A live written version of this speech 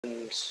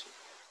And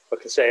I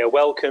can say a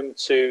welcome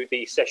to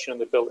the session on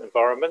the built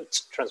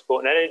environment,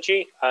 transport and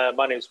energy.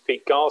 My name is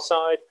Pete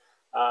Garside.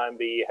 I'm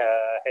the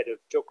head of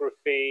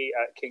geography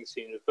at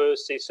Kingston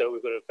University. So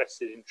we've got a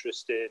vested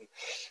interest in,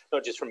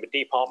 not just from a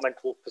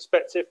departmental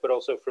perspective, but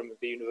also from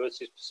the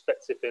university's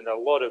perspective in a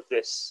lot of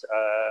this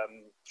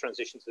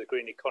transition to the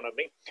green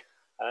economy.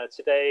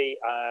 Today,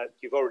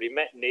 you've already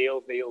met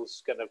Neil.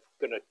 Neil's going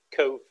to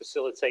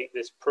co-facilitate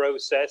this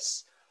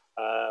process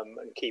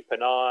and keep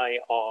an eye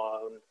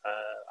on,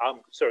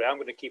 I'm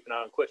going to keep an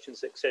eye on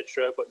questions,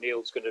 etc. But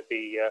Neil's going to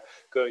be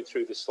going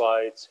through the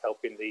slides,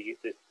 helping the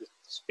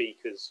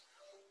speakers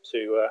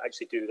to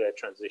actually do their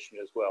transition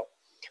as well.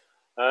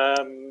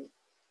 I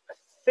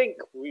think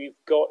we've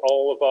got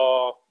all of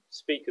our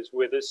speakers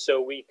with us,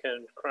 so we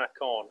can crack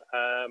on.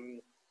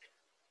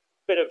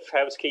 Bit of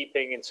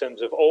housekeeping in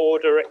terms of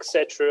order,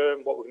 etc.,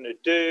 and what we're going to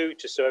do,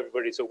 just so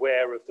everybody's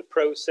aware of the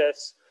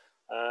process.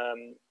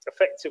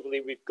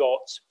 Effectively, we've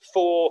got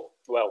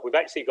we've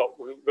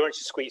managed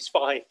to squeeze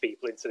 5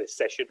 people into this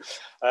session.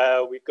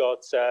 We've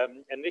got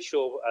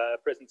initial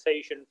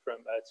presentation from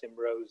Tim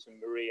Rose and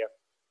Maria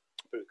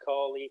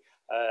Bucali.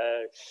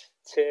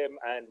 Tim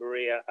and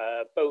Maria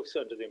both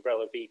under the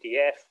umbrella of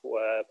EDF,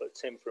 but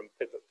Tim from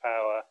Pivot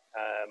Power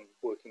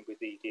working with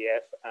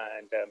EDF,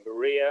 and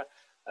Maria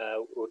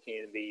working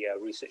in the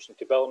research and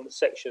development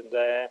section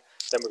there.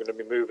 Then we're going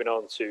to be moving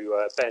on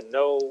to Ben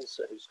Knowles,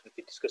 who's going to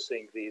be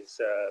discussing these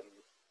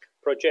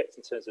projects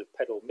in terms of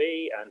Pedal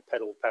Me and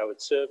Pedal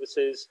Powered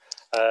Services.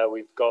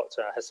 We've got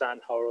Hassan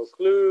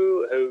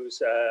Horoglu,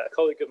 who's a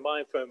colleague of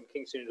mine from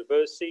Kingston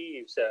University.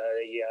 He's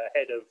the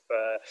head of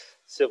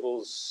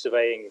civil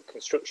surveying and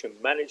construction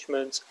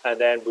management. And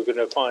then we're going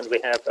to finally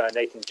have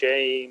Nathan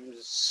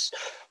James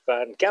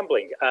Van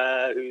Gambling,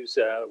 who's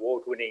an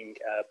award-winning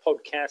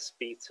podcast,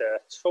 Beta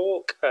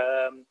Talk,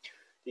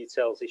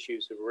 details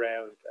issues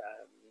around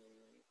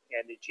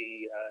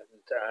energy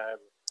and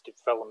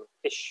development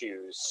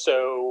issues.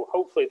 So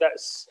hopefully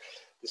that's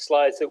the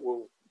slides that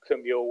will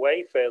come your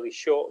way fairly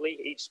shortly.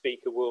 Each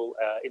speaker will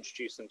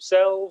introduce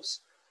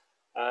themselves.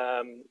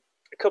 A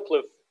couple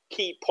of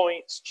key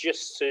points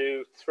just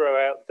to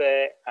throw out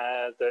there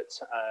that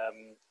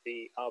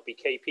the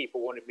RBK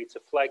people wanted me to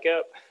flag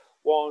up.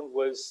 One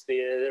was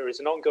there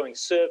is an ongoing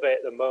survey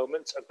at the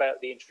moment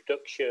about the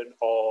introduction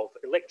of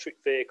electric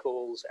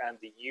vehicles and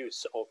the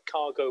use of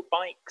cargo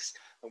bikes,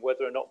 and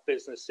whether or not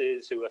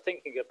businesses who are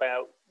thinking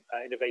about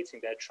innovating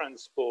their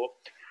transport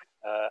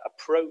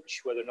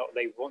approach, whether or not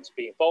they want to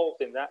be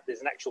involved in that. There's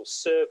an actual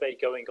survey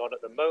going on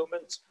at the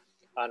moment,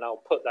 and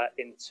I'll put that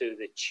into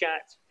the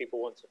chat. If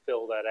people want to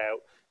fill that out,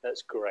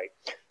 that's great.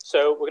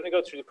 So we're going to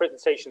go through the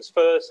presentations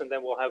first, and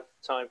then we'll have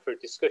time for a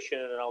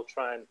discussion, and I'll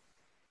try and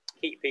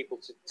keep people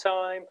to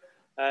time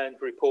and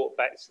report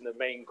back to the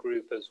main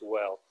group as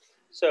well.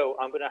 So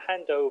I'm going to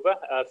hand over,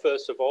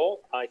 first of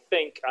all, I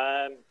think,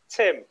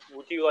 Tim,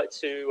 would you like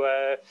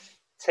to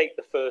take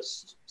the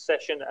first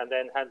session and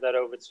then hand that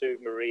over to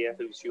Maria,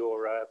 who's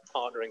your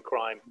partner in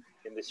crime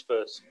in this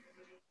first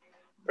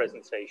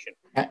presentation?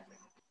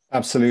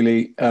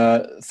 Absolutely.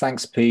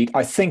 Thanks, Pete.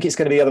 I think it's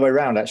going to be the other way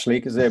around, actually,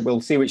 because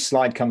we'll see which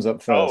slide comes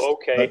up first. Oh,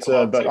 okay.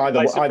 But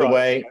either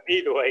way,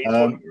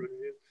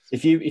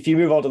 if you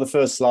move on to the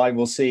first slide,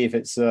 we'll see if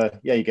it's there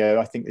you go.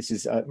 I think this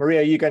is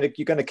Maria. You're going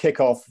to kick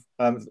off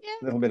a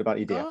little bit about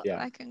EDF.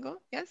 I can go.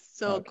 Yes.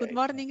 So okay. Good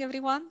morning,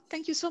 everyone.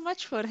 Thank you so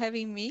much for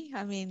having me.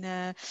 I mean,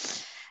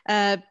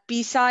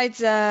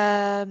 besides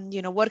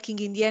working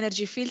in the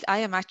energy field, I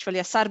am actually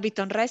a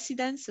Surbiton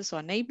resident, so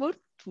a neighbor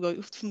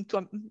to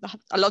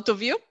a lot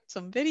of you.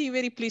 So I'm very,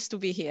 very pleased to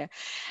be here.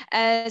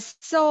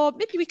 So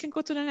maybe we can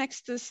go to the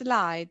next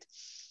slide.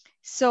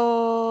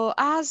 So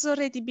as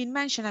already been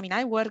mentioned, I mean,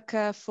 I work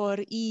for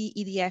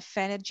EDF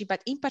Energy,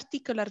 but in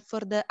particular for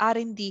the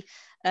R&D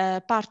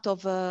part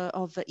of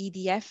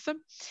EDF.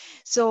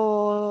 So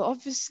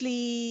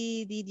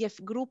obviously the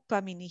EDF group,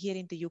 I mean, here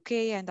in the UK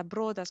and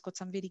abroad has got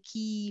some very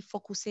key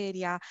focus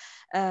area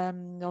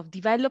of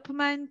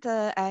development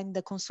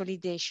and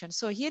consolidation.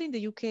 So here in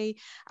the UK,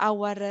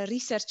 our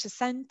research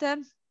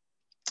center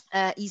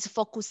is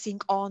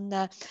focusing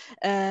on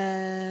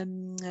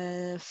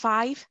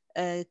 5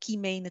 key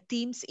main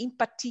themes, in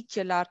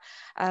particular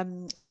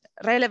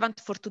relevant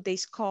for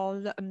today's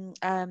call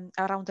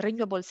around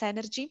renewables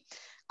energy,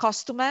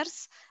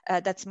 customers,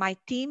 that's my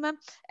team,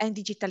 and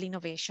digital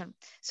innovation.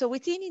 So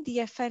within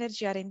EDF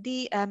Energy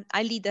R&D, I'm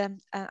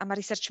a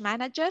research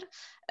manager,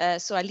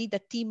 so I lead a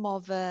team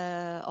of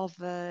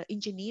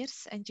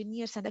engineers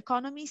and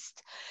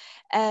economists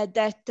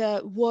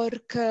that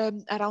work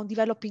around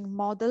developing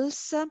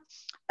models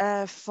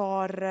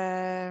for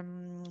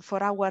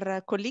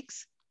our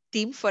colleagues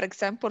team, for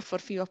example, for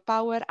Fio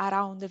Power,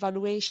 around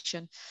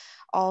evaluation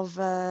of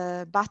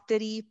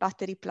battery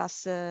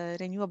plus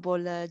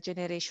renewable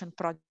generation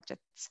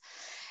projects.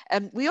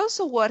 We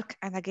also work,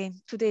 and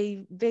again,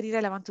 today, very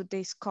relevant to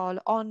today's call,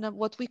 on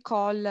what we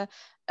call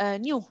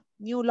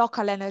new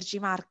local energy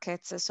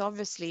markets. So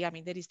obviously, I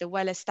mean, there is the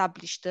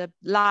well-established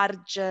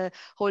large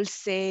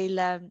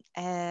wholesale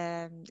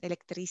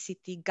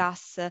electricity,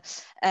 gas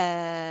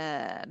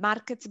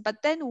markets.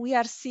 But then we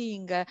are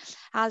seeing,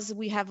 as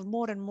we have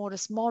more and more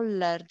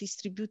smaller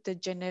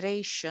distributed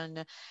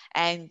generation,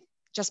 and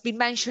just been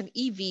mentioned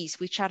EVs,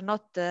 which are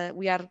not,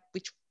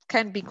 which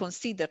can be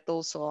considered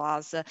also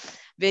as a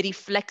very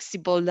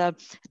flexible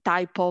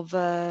type of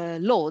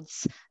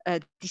loads,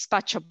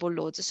 dispatchable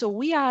loads. So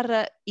we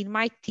are, in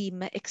my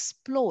team,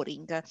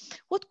 exploring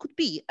what could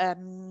be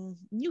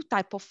new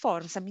type of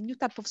forms, I mean, new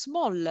type of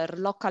smaller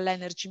local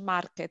energy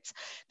markets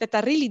that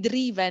are really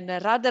driven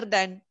rather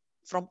than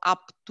from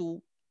up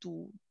to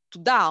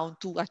down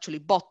to actually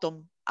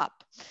bottom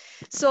up.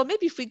 So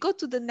maybe if we go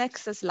to the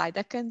next slide,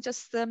 I can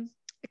just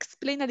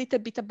explain a little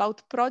bit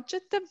about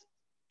project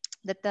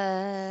that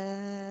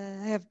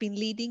I have been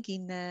leading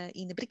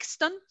in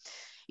Brixton.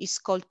 It's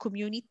called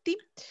Community.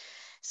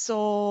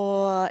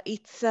 So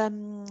it's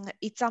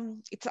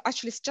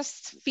actually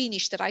just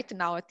finished right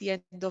now at the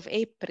end of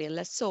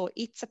April. So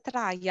it's a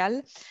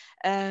trial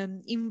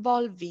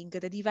involving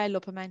the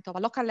development of a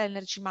local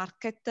energy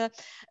market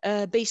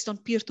based on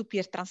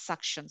peer-to-peer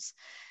transactions.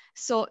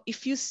 So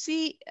if you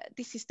see,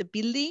 this is the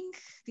building,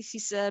 this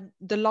is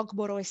the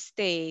Loughborough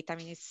estate. I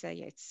mean,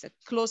 it's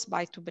close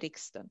by to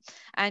Brixton.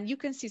 And you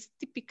can see it's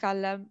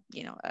typical,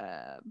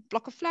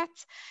 block of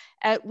flats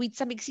with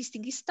some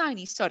existing, it's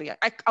tiny, sorry.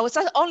 I was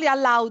only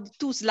allowed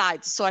 2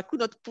 slides, so I could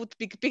not put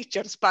big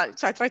pictures, but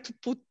so I tried to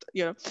put,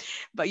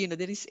 but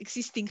there is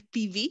existing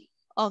PV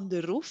on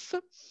the roof.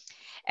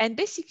 And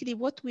basically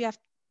what we have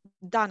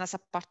done as a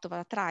part of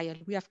a trial,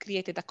 we have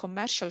created a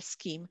commercial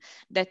scheme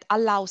that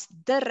allows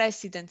the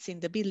residents in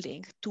the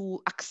building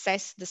to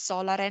access the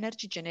solar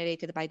energy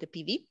generated by the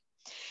PV.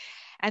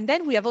 And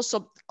then we have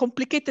also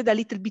complicated a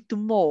little bit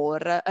more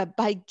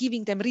by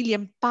giving them really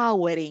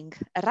empowering,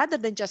 rather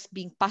than just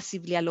being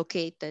passively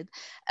allocated,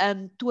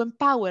 to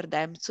empower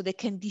them so they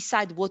can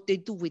decide what they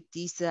do with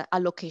this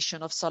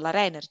allocation of solar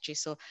energy.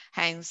 So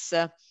hence,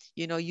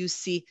 you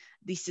see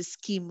this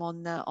scheme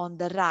on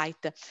the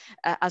right.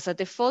 As a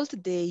default,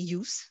 they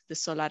use the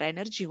solar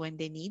energy when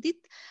they need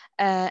it.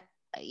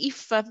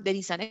 If there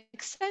is an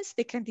excess,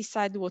 they can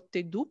decide what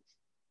they do.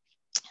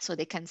 So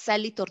they can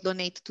sell it or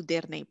donate to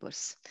their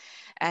neighbors,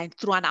 and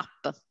through an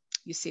app.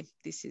 You see,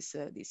 this is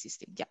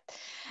yeah.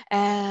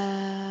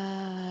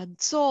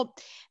 So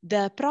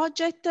the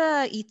project,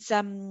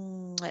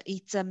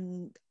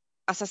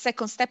 as a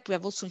second step, we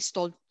have also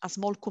installed a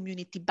small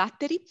community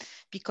battery,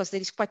 because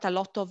there is quite a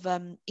lot of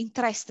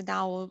interest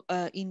now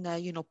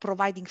in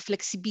providing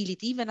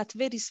flexibility, even at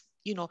very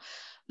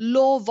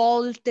low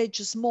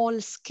voltage, small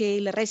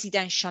scale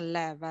residential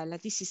level.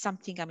 This is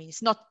something, I mean,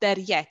 it's not there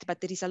yet, but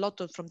there is a lot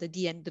from the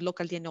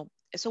local DNO.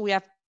 So we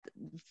have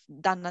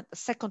done a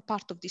second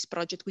part of this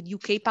project with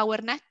UK Power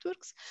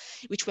Networks,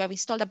 which we have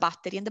installed a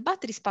battery, and the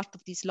battery is part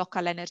of this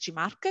local energy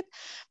market.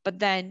 But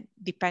then,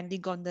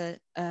 depending on the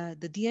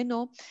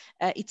DNO,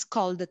 it's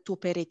called to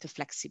operate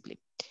flexibly.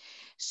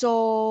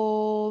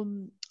 So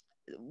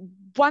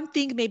one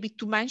thing maybe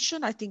to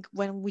mention, I think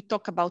when we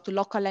talk about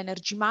local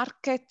energy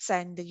markets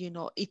and,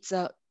 it's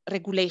a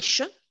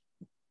regulation,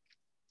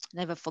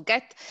 never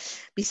forget,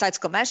 besides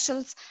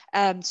commercials.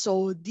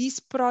 So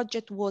this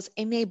project was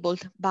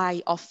enabled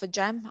by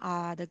Ofgem,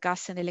 the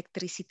gas and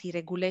electricity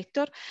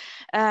regulator,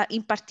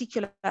 in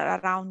particular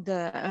around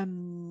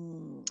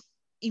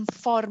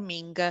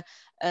informing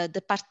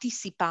the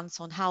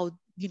participants on how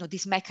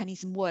this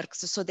mechanism works,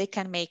 so they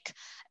can make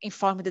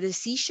informed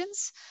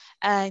decisions,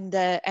 and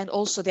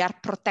also they are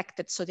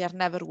protected, so they are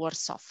never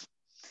worse off.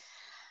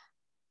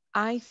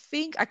 I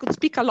think I could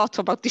speak a lot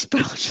about this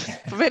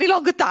project for a very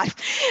long time,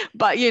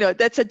 but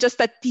that's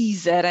just a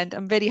teaser, and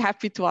I'm very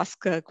happy to ask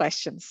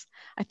questions.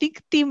 I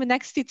think, Tim,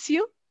 next it's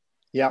you.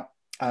 Yeah,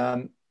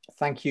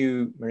 thank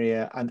you,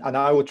 Maria, and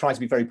I will try to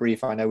be very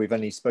brief. I know we've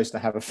only supposed to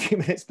have a few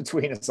minutes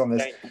between us on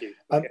this. Thank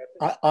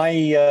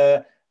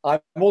you. I'm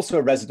also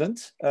a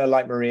resident,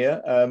 like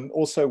Maria,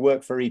 also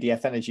work for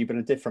EDF Energy, but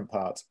a different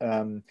part.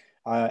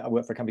 I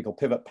work for a company called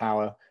Pivot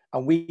Power,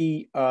 and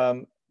we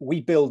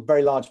build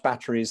very large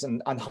batteries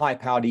and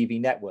high-powered EV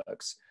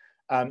networks.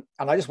 And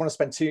I just want to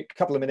spend a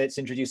couple of minutes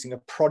introducing a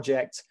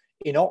project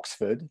in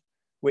Oxford,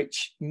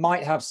 which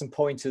might have some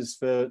pointers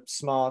for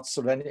smart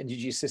sort of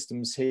energy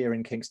systems here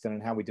in Kingston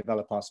and how we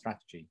develop our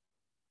strategy.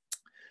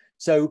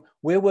 So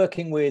we're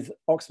working with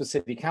Oxford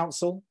City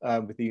Council,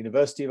 with the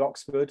University of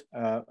Oxford,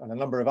 and a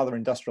number of other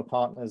industrial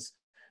partners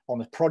on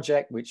a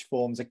project which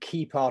forms a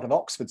key part of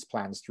Oxford's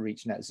plans to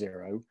reach net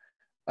zero,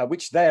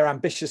 which they're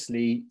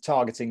ambitiously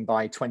targeting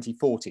by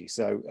 2040.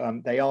 So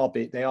they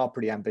are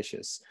pretty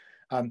ambitious.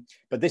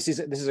 But this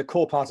is a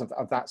core part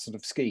of that sort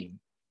of scheme.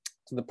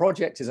 So the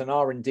project is an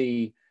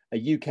R&D,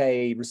 a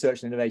UK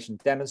research and innovation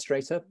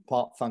demonstrator,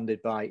 part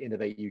funded by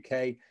Innovate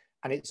UK,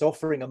 and it's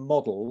offering a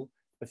model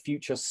for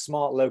future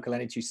smart local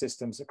energy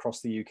systems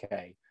across the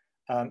UK.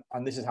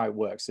 And this is how it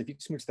works. So if you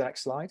just move to the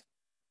next slide.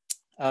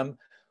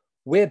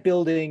 we're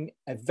building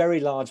a very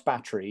large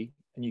battery,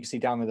 and you can see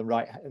down in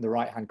the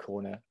right-hand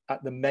corner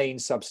at the main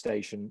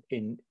substation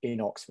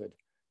in Oxford.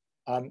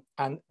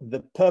 And the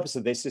purpose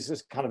of this is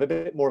just kind of a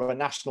bit more of a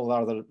national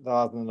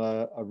rather than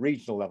a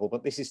regional level,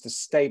 but this is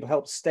to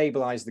help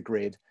stabilize the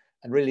grid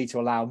and really to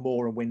allow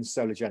more and wind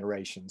solar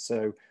generation.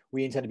 So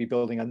we intend to be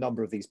building a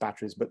number of these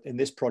batteries, but in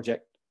this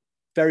project,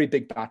 very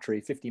big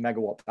battery, 50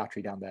 megawatt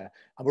battery down there.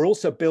 And we're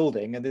also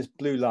building, and this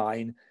blue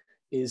line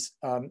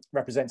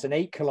represents an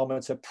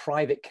 8-kilometer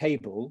private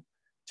cable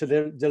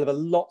to deliver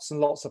lots and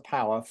lots of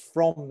power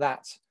from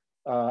that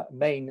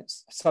main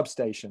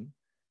substation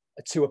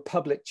to a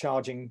public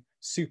charging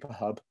super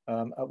hub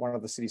at one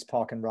of the city's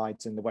park and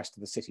rides in the west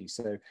of the city.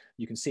 So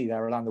you can see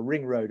there along the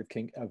ring road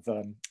of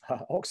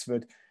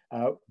Oxford,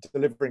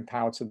 delivering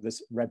power to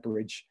this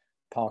Redbridge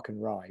park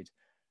and ride.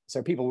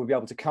 So people will be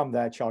able to come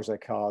there, charge their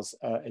cars,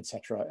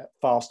 etc.,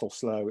 fast or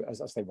slow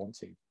as they want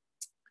to.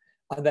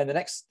 And then the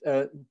next,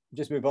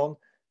 just move on.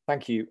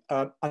 Thank you.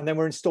 And then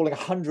we're installing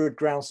 100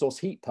 ground source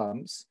heat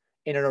pumps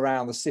in and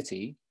around the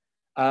city.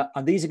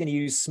 And these are going to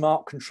use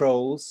smart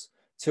controls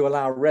to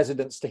allow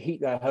residents to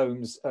heat their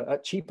homes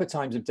at cheaper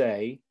times of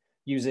day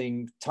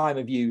using time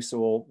of use,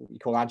 or what we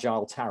call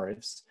agile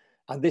tariffs.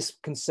 And this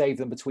can save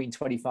them between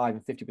 25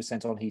 and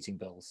 50% on heating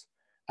bills,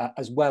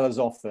 as well as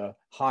offer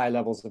higher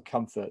levels of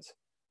comfort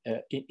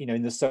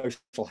in the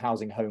social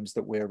housing homes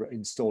that we're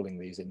installing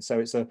these in. So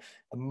it's a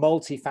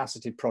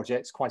multifaceted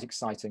project. It's quite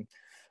exciting.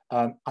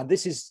 And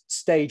this is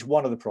stage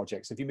one of the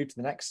project. So if you move to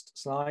the next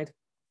slide.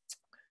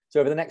 So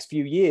over the next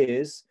few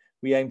years,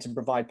 we aim to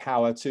provide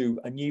power to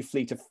a new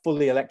fleet of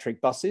fully electric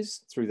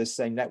buses through this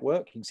same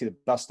network. You can see the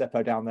bus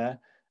depot down there.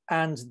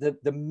 And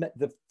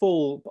the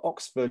full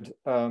Oxford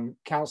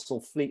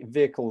Council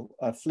vehicle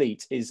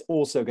fleet is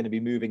also going to be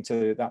moving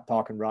to that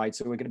park and ride.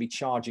 So we're going to be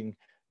charging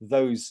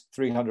those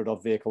 300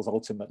 odd vehicles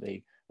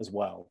ultimately as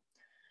well.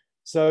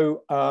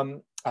 So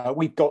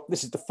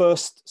this is the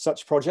first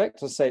such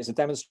project. As I say, it's a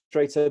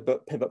demonstrator,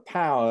 but Pivot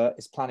Power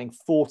is planning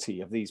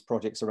 40 of these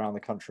projects around the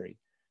country.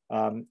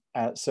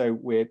 So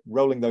we're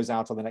rolling those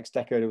out on the next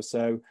decade or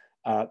so.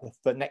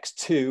 The next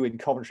 2 in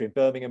Coventry and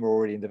Birmingham are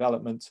already in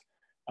development.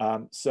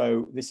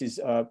 So this is,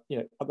 at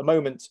the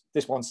moment,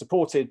 this one's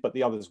supported, but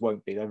the others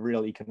won't be. They're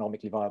real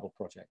economically viable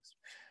projects.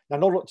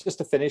 Now, just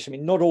to finish, I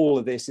mean, not all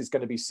of this is going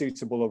to be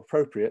suitable or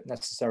appropriate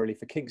necessarily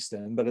for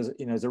Kingston, but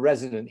as a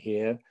resident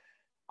here,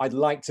 I'd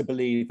like to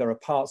believe there are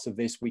parts of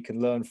this we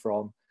can learn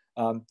from.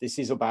 This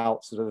is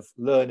about sort of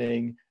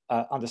learning,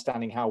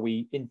 understanding how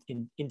we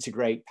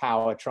integrate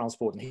power,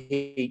 transport and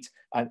heat.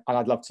 And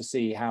I'd love to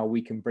see how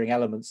we can bring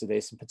elements of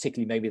this, and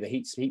particularly maybe the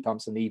heat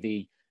pumps and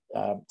EV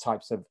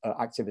types of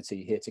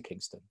activity here to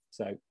Kingston.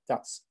 So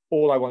that's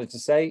all I wanted to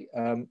say.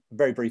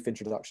 Very brief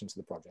introduction to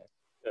the project.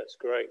 That's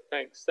great.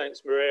 Thanks,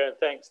 Maria, and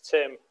thanks,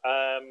 Tim.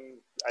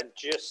 And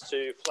just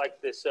to flag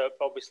this up,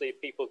 obviously, if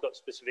people have got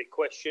specific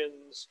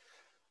questions,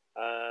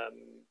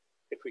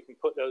 if we can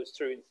put those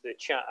through into the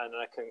chat, and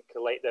I can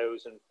collate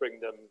those and bring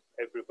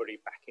everybody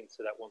back into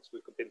that once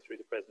we've been through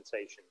the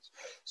presentations.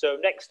 So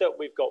next up,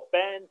 we've got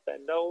Ben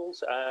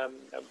Knowles,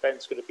 and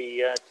Ben's going to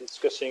be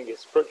discussing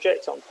his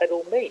project on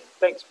Pedal Me.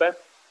 Thanks, Ben.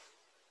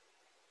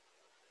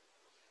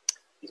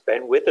 Is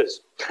Ben with us?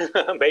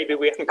 Maybe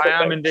we haven't got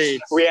I am Ben.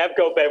 Indeed. We have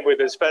got Ben with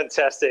us.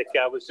 Fantastic.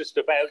 I was just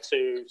about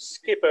to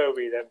skip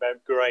over you then, Ben.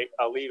 Great.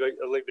 I'll leave it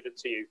up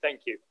to you.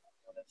 Thank you.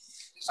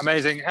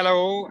 Amazing. Hello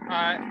all.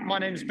 My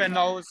name is Ben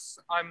Knowles.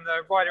 I'm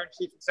the writer and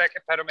chief exec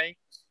at Pedal Me.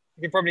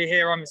 You can probably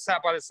hear I'm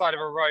sat by the side of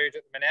a road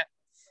at the minute,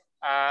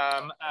 at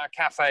a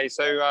cafe.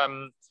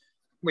 So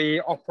we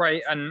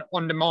operate an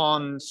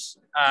on-demand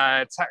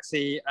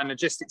taxi and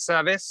logistics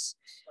service.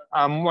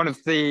 One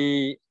of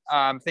the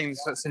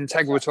things that's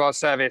integral to our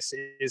service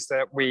is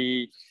that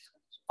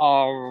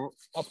our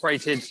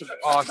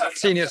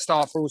senior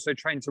staff are also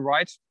trained to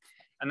ride.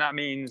 And that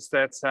means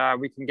that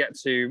we can get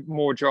to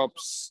more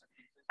jobs,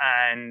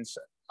 and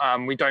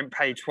we don't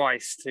pay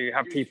twice to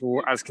have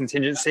people as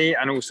contingency,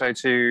 and also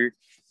to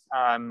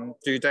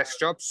do desk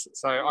jobs.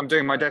 So I'm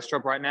doing my desk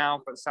job right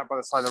now, but sat by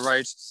the side of the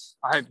road.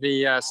 I hope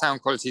the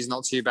sound quality is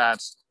not too bad.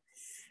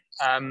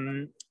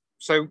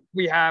 So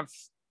we have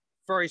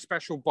very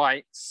special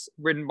bikes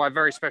ridden by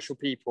very special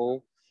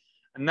people,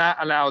 and that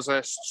allows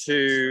us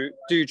to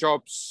do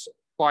jobs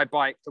by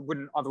bike that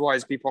wouldn't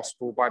otherwise be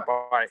possible by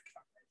bike.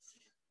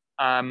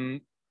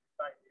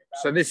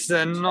 So this is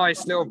a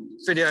nice little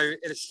video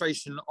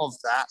illustration of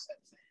that.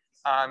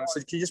 So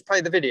can you just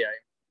play the video?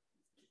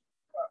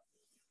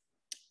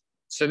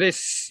 So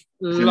this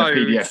loads.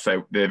 It's in a PDF,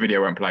 so the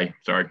video won't play.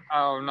 Sorry.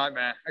 Oh,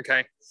 nightmare.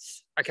 Okay.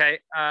 Okay.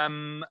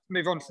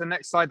 Move on to the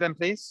next slide then,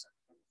 please.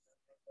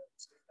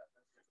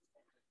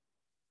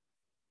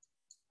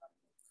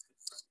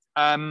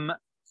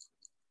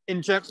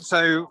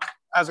 So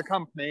as a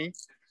company,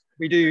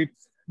 we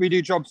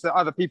do jobs that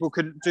other people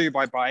couldn't do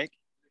by bike.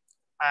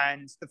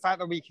 And the fact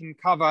that we can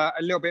cover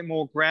a little bit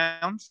more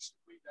ground,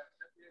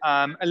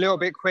 a little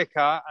bit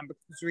quicker, and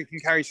because we can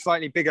carry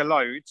slightly bigger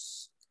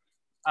loads,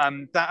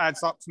 that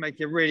adds up to make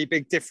a really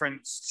big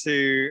difference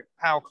to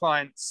how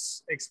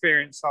clients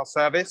experience our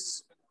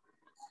service.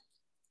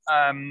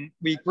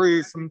 We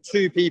grew from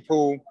 2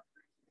 people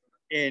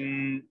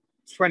in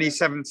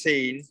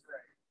 2017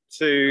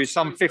 to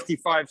some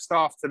 55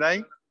 staff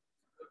today.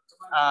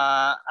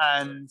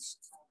 And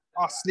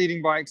us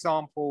leading by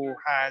example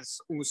has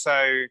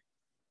also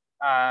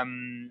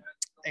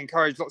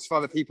encouraged lots of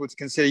other people to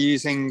consider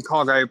using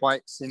cargo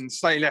bikes in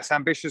slightly less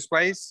ambitious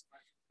ways,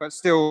 but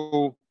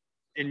still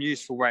in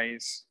useful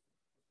ways.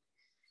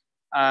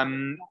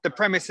 The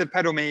premise of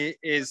Pedal Me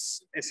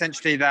is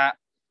essentially that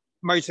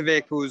motor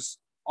vehicles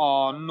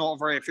are not a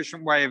very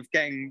efficient way of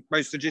getting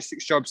most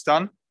logistics jobs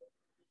done.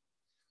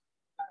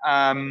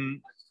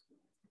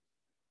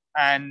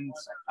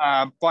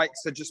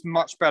 Bikes are just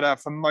much better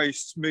for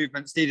most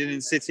movements needed in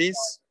cities.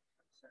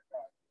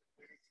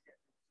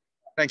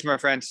 Thank you, my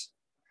friends.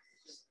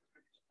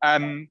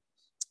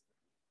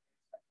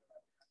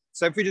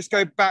 So if we just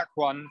go back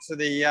one to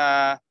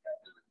the,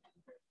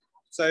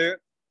 so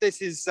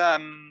this is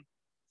an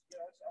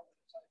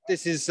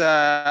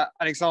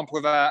example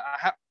of a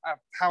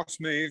house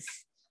move,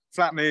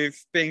 flat move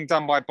being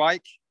done by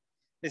bike.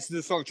 This is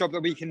the sort of job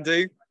that we can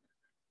do.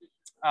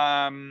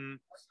 And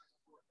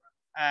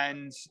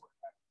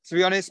to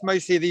be honest,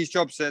 mostly these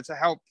jobs are to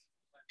help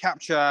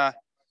capture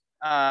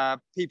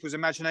people's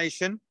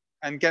imagination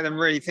and get them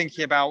really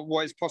thinking about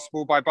what is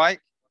possible by bike.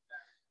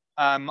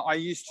 I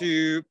used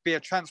to be a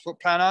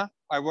transport planner.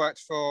 I worked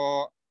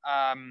for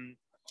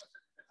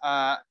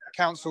a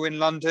council in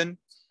London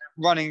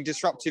running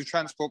disruptive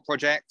transport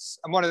projects.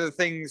 And one of the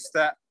things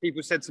that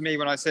people said to me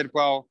when I said,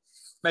 well,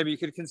 maybe you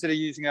could consider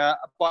using a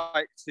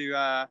bike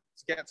to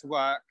get to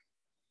work,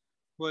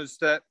 was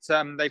that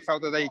they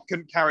felt that they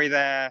couldn't carry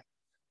their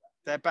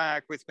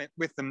bag with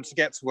them to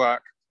get to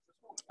work.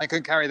 They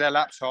couldn't carry their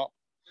laptop.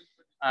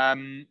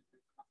 I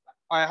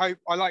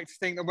like to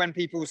think that when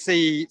people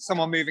see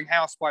someone moving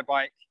house by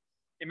bike,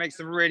 it makes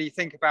them really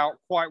think about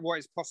quite what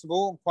is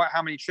possible and quite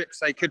how many trips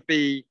they could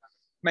be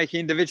making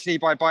individually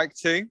by bike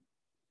too.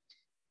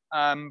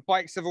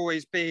 Bikes have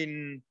always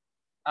been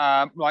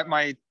like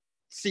my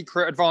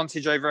secret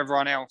advantage over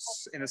everyone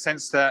else, in the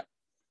sense that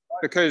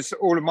because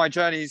all of my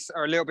journeys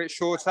are a little bit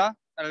shorter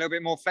and a little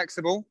bit more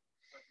flexible,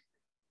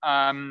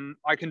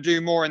 I can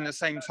do more in the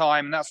same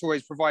time. And that's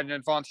always provided an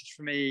advantage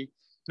for me,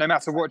 no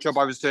matter what job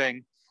I was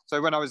doing.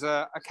 So when I was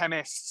a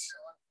chemist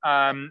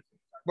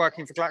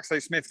working for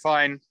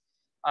GlaxoSmithKline,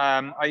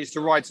 I used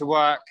to ride to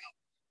work,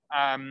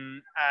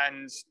 and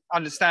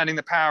understanding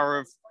the power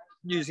of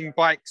using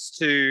bikes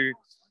to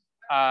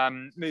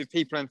move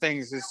people and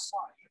things has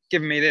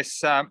given me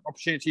this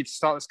opportunity to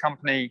start this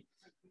company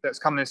that's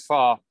come this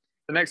far.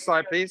 The next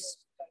slide, please.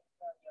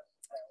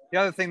 The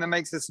other thing that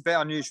makes this a bit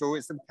unusual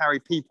is that we carry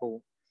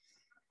people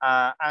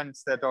and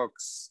their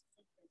dogs.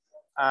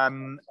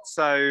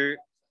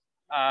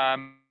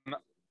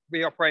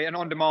 We operate an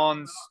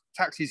on-demand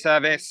taxi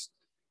service.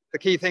 The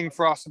key thing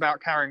for us about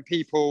carrying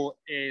people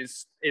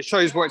is it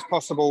shows what is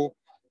possible,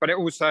 but it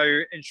also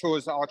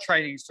ensures that our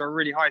training is to a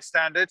really high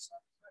standard.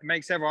 It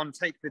makes everyone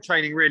take the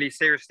training really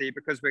seriously,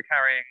 because we're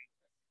carrying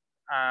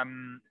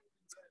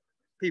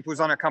people's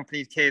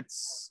unaccompanied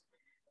kids,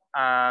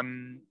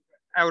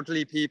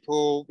 elderly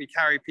people. We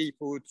carry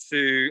people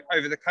to,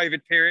 over the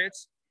COVID period,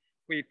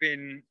 we've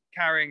been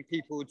carrying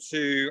people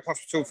to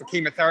hospital for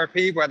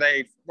chemotherapy where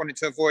they wanted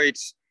to avoid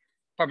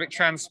public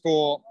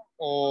transport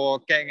or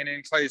getting in an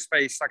enclosed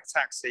space like a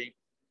taxi.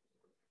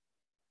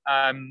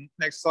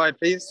 Next slide,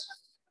 please.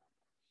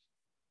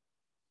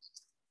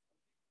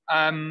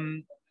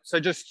 So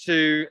just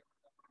to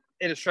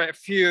illustrate a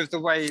few of the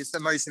ways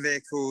that motor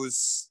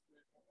vehicles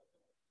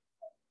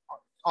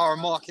are a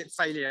market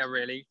failure,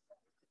 really.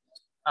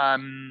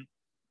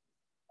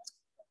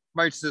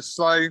 Motors are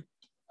slow.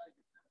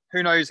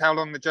 Who knows how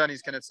long the journey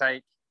is going to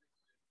take?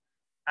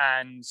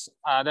 And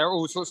there are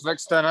all sorts of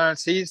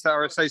externalities that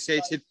are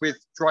associated with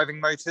driving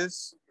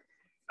motors.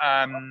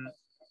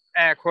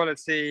 Air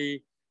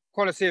quality,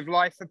 quality of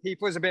life for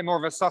people is a bit more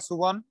of a subtle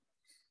one,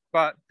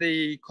 but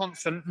the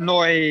constant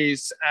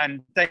noise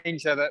and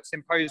danger that's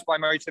imposed by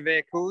motor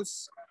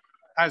vehicles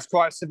has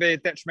quite a severe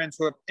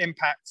detrimental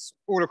impacts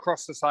all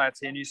across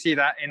society. And you see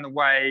that in the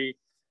way,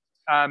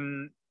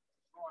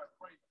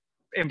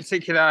 in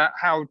particular,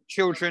 how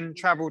children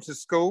travel to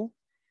school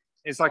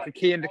is like a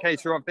key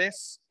indicator of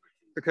this,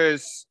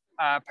 because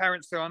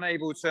parents feel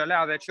unable to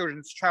allow their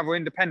children to travel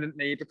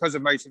independently because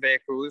of motor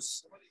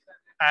vehicles.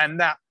 And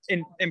that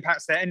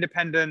impacts their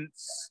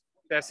independence,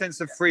 their sense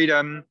of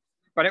freedom,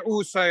 but it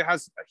also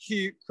has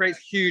creates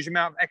a huge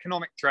amount of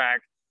economic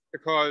drag,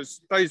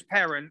 because those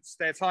parents,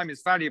 their time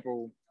is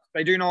valuable.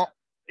 They do not,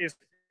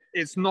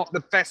 it's not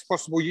the best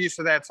possible use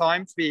of their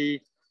time to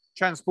be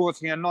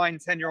transporting a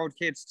 9-10-year-old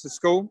kids to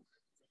school.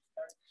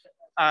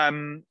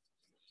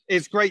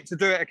 It's great to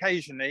do it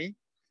occasionally.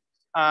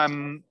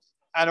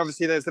 And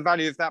obviously there's the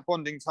value of that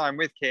bonding time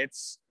with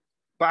kids,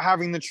 but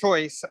having the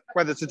choice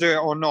whether to do it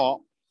or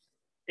not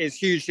is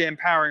hugely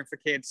empowering for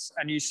kids.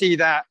 And you see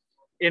that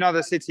in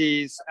other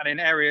cities and in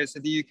areas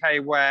of the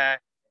UK where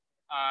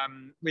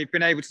we've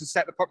been able to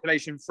set the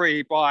population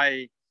free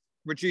by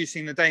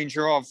reducing the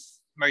danger of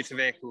motor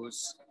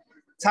vehicles.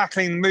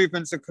 tackling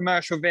movements of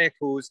commercial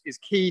vehicles is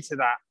key to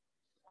that.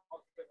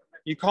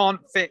 You can't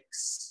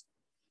fix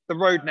the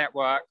road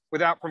network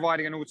without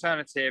providing an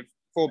alternative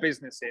for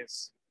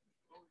businesses.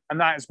 And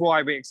that is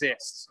why we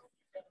exist.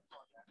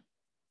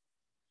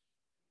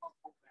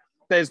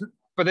 It's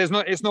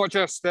not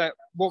just that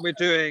what we're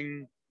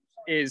doing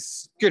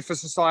is good for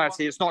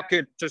society. It's not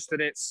good just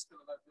that it's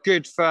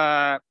good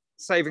for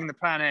saving the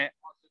planet.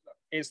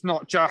 It's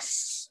not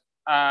just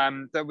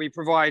that we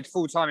provide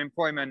full-time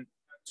employment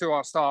to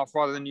our staff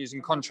rather than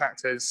using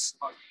contractors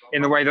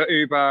in the way that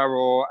Uber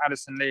or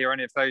Addison Lee or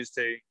any of those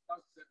do.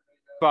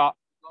 But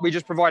we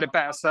just provide a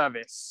better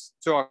service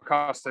to our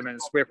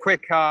customers. We're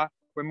quicker,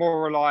 we're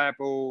more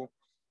reliable,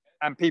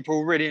 and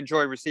people really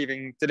enjoy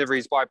receiving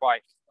deliveries by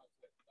bike.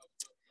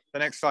 The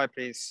next slide,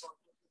 please.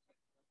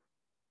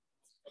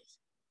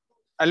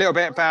 A little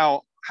bit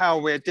about how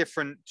we're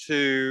different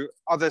to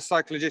other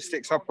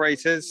cyclogistics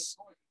operators,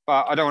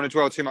 but I don't want to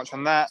dwell too much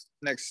on that.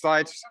 Next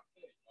slide.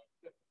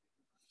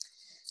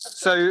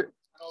 So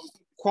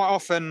quite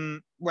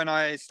often when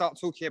I start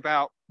talking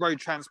about road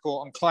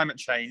transport and climate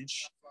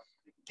change,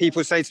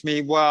 people say to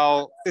me,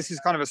 well, this is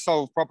kind of a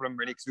solved problem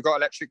really, because we've got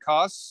electric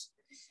cars.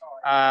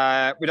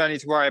 We don't need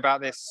to worry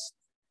about this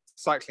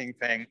cycling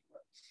thing.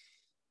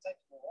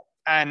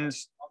 And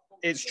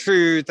it's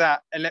true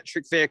that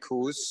electric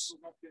vehicles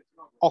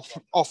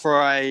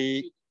offer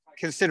a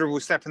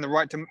considerable step in the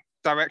right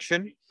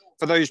direction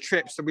for those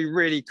trips that we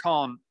really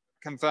can't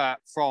convert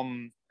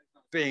from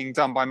being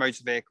done by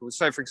motor vehicles.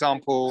 So for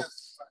example,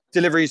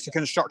 deliveries to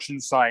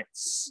construction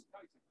sites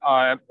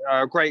are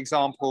a great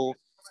example.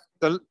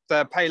 The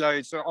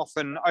payloads are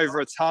often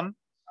over a ton.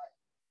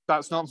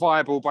 That's not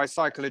viable by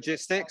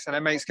cyclogistics, and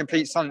it makes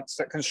complete sense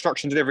that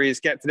construction deliveries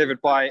get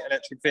delivered by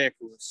electric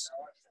vehicles.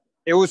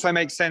 It also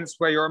makes sense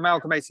where you're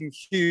amalgamating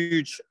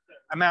huge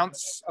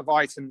amounts of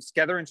items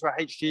together into a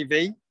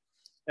HGV.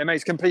 It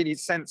makes completely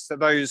sense that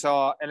those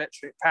are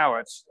electric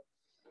powered.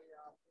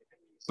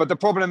 But the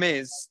problem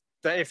is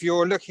that if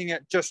you're looking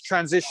at just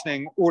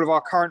transitioning all of our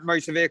current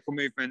motor vehicle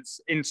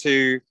movements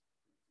into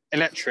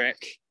electric,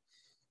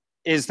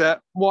 is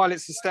that while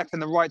it's a step in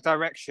the right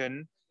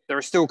direction, there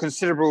are still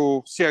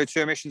considerable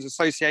CO2 emissions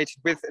associated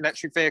with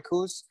electric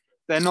vehicles.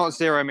 They're not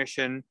zero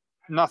emission.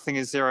 Nothing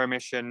is zero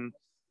emission.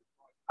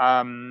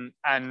 And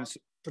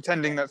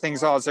pretending that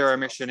things are zero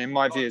emission, in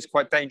my view, is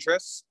quite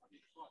dangerous.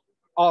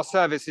 Our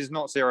service is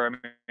not zero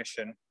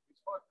emission.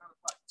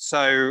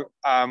 So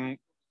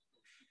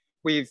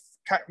we've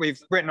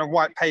written a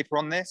white paper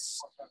on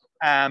this,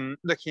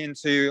 looking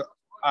into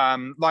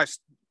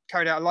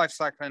carried out a life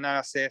cycle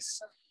analysis,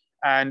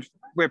 and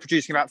we're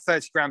producing about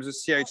 30 grams of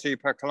CO2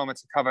 per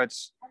kilometre covered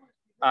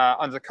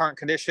under current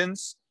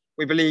conditions.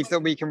 We believe that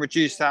we can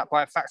reduce that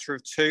by a factor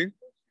of 2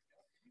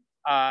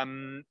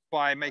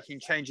 by making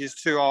changes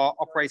to our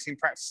operating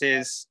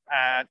practices,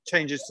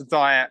 changes to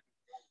diet,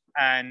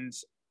 and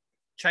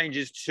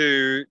changes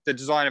to the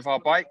design of our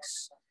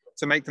bikes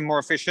to make them more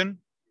efficient.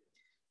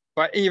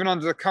 But even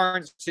under the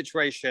current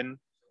situation,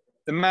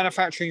 the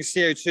manufacturing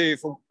CO2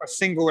 for a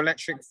single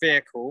electric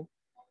vehicle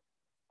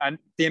and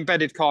the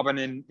embedded carbon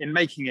in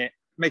making the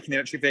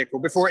electric vehicle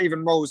before it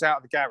even rolls out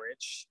of the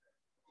garage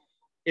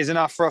is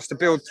enough for us to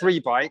build 3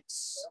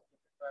 bikes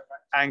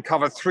and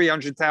cover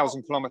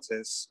 300,000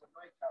 kilometers.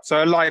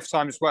 So a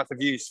lifetime's worth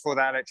of use for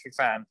that electric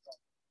van.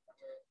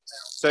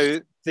 So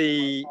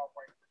the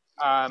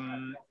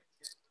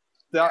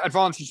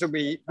advantage that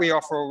we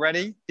offer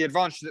already, the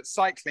advantage that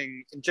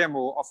cycling in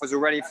general offers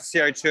already for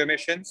CO2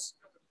 emissions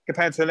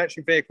compared to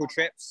electric vehicle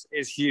trips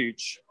is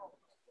huge.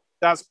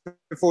 That's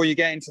before you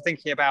get into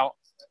thinking about,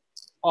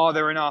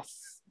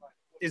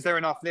 is there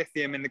enough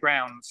lithium in the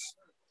ground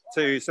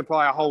to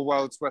supply a whole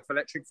world's worth of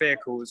electric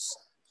vehicles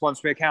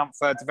once we account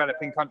for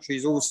developing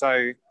countries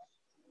also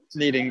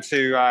needing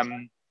to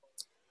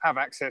have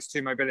access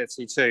to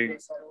mobility too.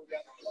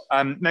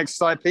 Next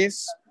slide,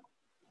 please.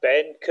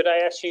 Ben, could I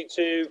ask you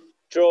to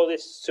draw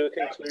this to a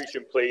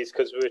conclusion, please?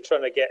 Because we're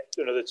trying to get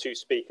another 2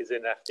 speakers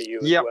in after you.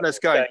 Yep, let's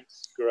go.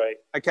 Thanks. Great.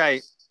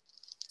 Okay,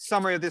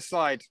 summary of this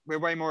slide. We're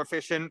way more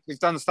efficient. We've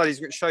done studies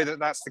which show that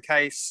that's the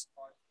case.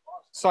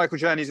 Cycle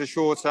journeys are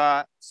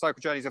shorter,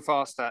 cycle journeys are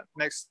faster.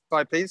 Next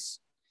slide, please.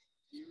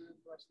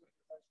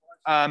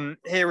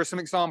 Here are some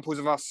examples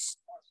of us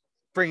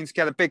bringing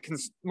together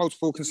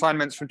multiple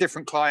consignments from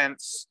different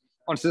clients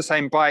onto the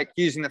same bike,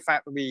 using the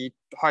fact that we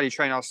highly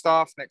train our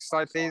staff. Next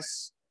slide,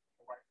 please.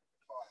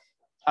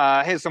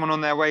 Here's someone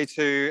on their way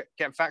to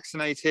get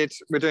vaccinated.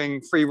 We're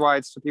doing free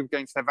rides for people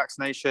going to their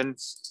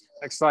vaccinations.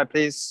 Next slide,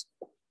 please.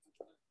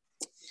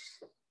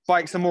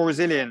 Bikes are more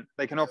resilient.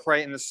 They can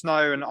operate in the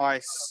snow and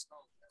ice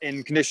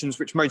in conditions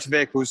which motor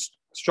vehicles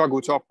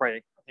struggle to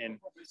operate in.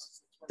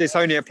 This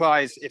only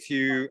applies if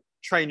you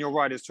train your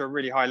riders to a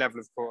really high level,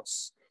 of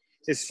course.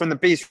 This is from the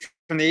Beast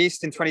from the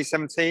East in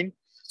 2017.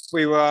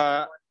 We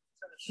were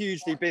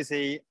hugely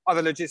busy.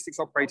 Other logistics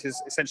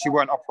operators essentially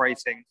weren't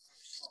operating.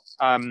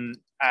 And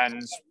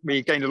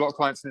we gained a lot of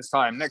clients in this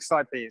time. Next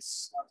slide,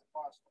 please.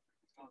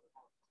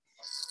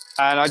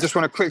 And I just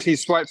want to quickly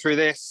swipe through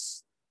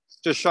this,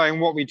 just showing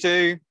what we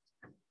do.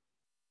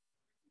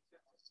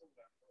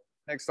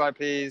 Next slide,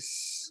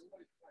 please.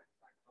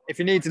 If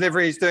you need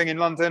deliveries doing in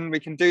London, we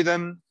can do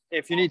them.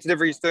 If you need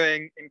deliveries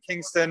doing in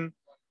Kingston,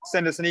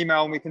 send us an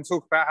email and we can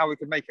talk about how we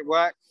could make it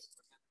work.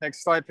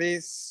 Next slide,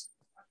 please.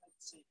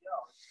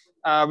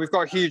 We've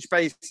got a huge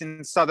base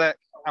in Southwark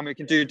and we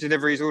can do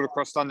deliveries all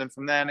across London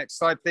from there. Next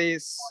slide,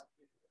 please.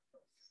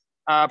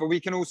 But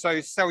we can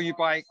also sell you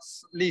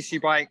bikes, lease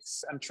you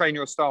bikes, and train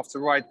your staff to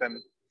ride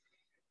them.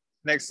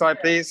 Next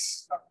slide,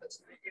 please.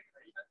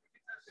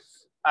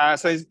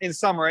 So in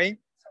summary,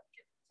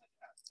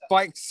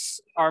 bikes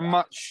are a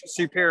much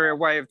superior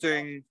way of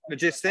doing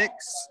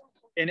logistics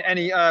in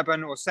any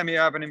urban or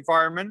semi-urban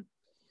environment.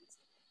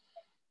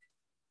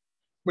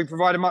 We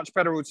provide a much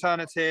better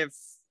alternative.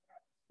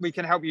 We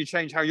can help you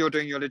change how you're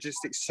doing your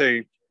logistics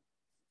too.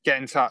 Get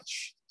in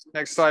touch.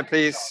 Next slide,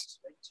 please.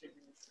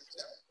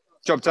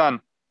 Job done.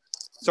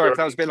 Sorry if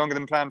that was a bit longer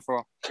than planned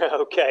for.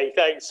 Okay,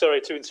 thanks.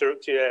 Sorry to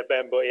interrupt you there,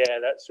 Ben, but yeah,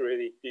 that's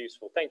really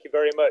useful. Thank you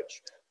very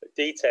much. A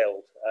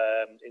detailed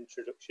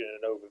introduction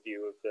and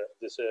overview of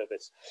the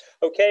service.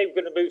 Okay,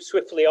 we're going to move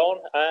swiftly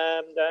on.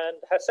 And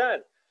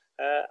Hassan,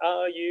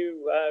 are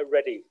you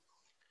ready?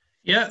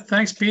 Yeah,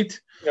 thanks, Pete.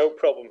 No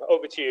problem.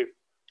 Over to you.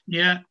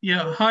 Yeah.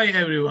 Hi,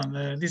 everyone.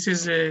 This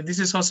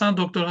is Hassan,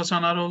 Dr.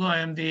 Hassan Aroğlu.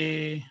 I am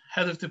the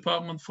head of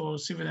department for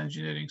civil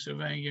engineering,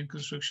 surveying, and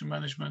construction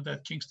management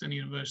at Kingston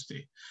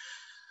University.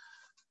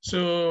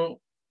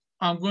 So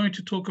I'm going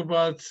to talk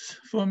about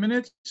 4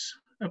 minutes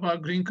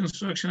about green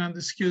construction and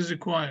the skills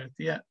required.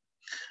 Yeah,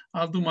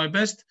 I'll do my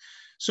best.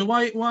 So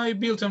why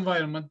built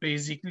environment?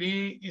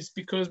 Basically, it's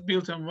because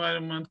built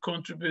environment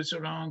contributes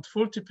around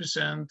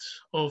 40%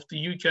 of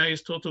the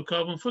UK's total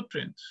carbon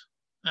footprint.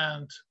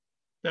 And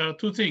there are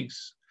two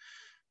things.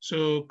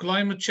 So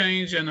climate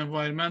change and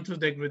environmental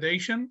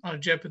degradation are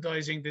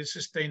jeopardizing the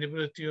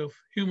sustainability of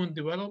human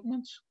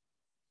development,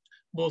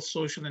 both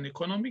social and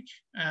economic.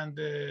 And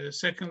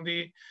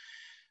secondly,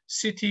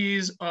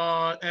 cities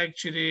are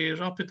actually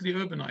rapidly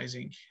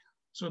urbanizing.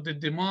 So the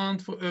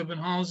demand for urban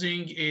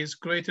housing is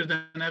greater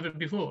than ever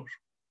before.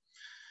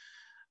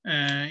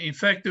 In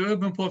fact, the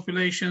urban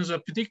populations are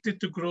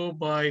predicted to grow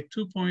by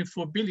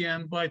 2.4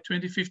 billion by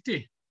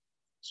 2050.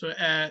 So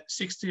a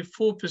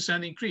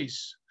 64%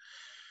 increase.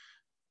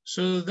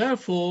 So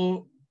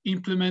therefore,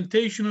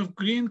 implementation of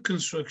green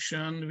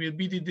construction will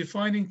be the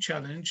defining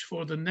challenge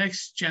for the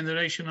next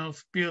generation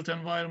of built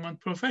environment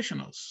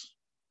professionals.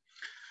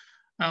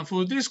 And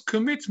for this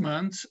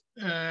commitment,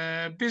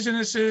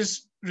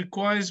 businesses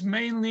requires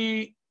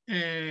mainly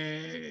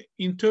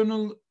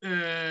internal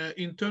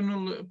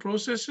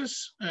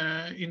processes,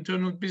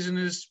 internal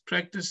business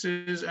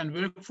practices and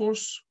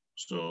workforce.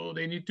 So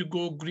they need to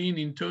go green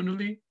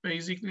internally,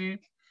 basically.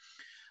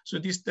 So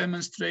this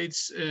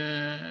demonstrates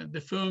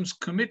the firm's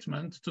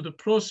commitment to the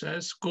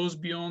process goes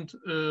beyond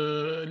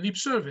lip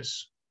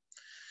service.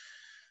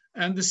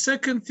 And the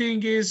second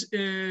thing is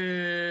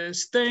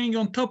staying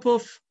on top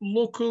of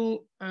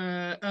local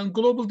and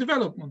global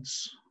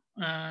developments,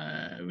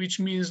 which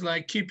means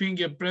like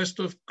keeping abreast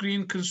of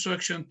green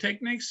construction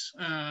techniques.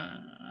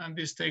 And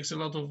this takes a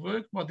lot of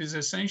work, but is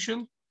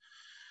essential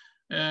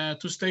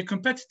to stay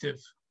competitive.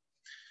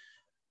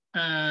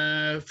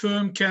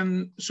 Firm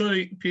can,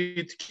 sorry,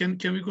 Pete, can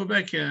we go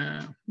back?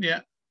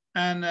 Yeah,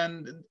 and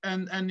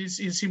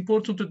it's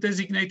important to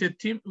designate a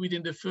team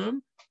within the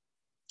firm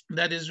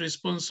that is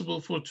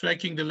responsible for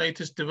tracking the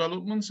latest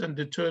developments and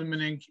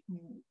determining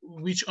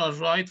which are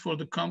right for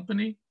the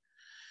company.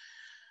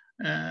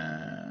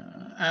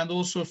 And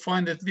also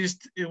find at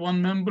least one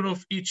member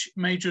of each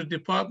major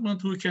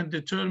department who can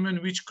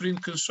determine which green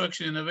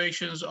construction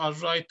innovations are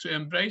right to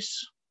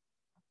embrace.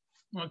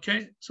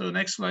 Okay, so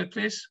next slide,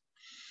 please.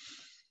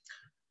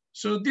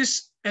 So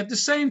this, at the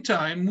same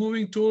time,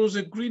 moving towards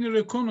a greener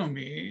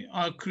economy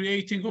are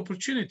creating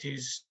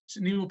opportunities,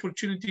 new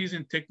opportunities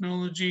in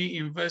technology,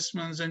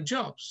 investments, and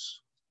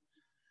jobs.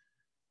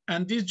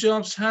 And these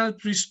jobs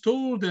help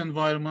restore the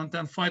environment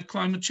and fight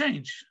climate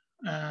change.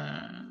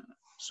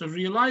 So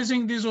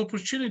realizing these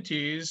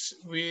opportunities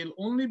will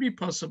only be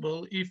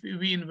possible if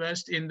we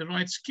invest in the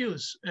right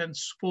skills and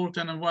support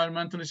an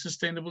environmentally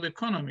sustainable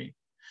economy.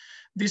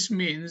 This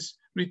means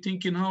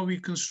rethinking how we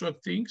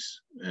construct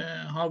things,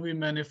 how we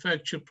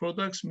manufacture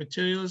products,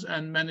 materials,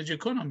 and manage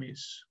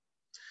economies.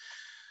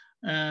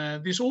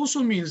 This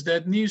also means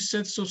that new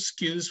sets of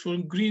skills for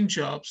green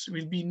jobs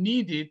will be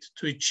needed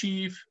to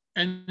achieve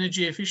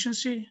energy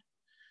efficiency,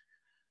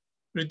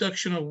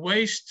 reduction of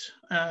waste,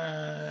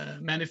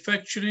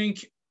 manufacturing,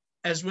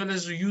 as well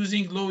as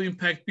using low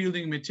impact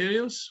building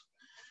materials,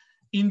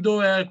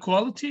 indoor air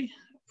quality,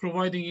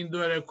 providing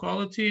indoor air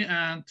quality,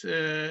 and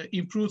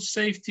improved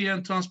safety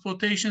and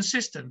transportation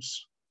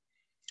systems.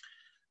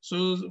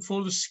 So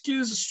for the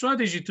skills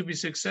strategy to be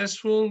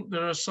successful,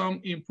 there are some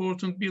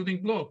important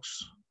building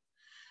blocks.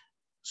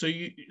 So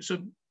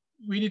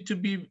we need to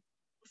be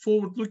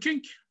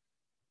forward-looking,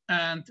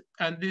 and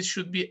this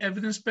should be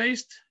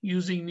evidence-based,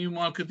 using new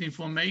market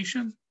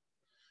information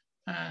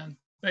and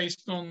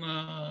based on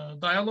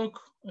dialogue.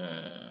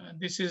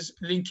 This is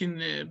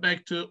linking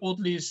back to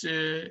Audley's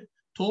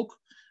talk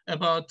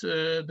about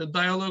the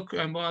dialogue,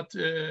 about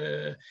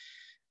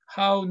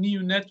how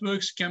new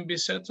networks can be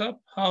set up,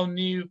 how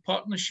new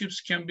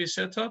partnerships can be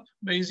set up,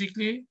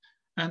 basically,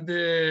 and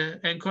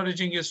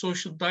encouraging a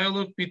social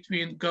dialogue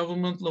between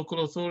government,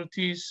 local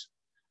authorities,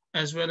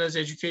 as well as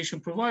education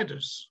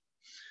providers.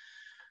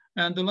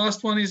 And the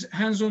last one is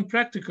hands-on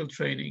practical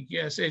training.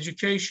 Yes,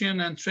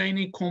 education and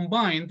training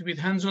combined with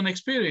hands-on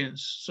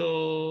experience.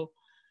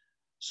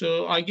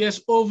 So I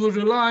guess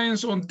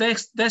over-reliance on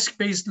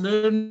desk-based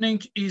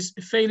learning is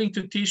failing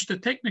to teach the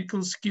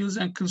technical skills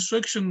and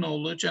construction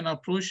knowledge and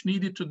approach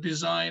needed to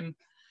design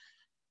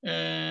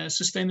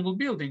sustainable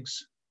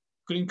buildings,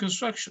 green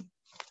construction.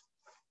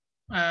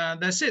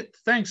 That's it.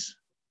 Thanks.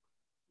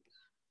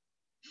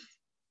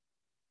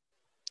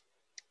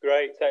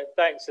 Great,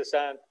 thanks,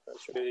 Hassan.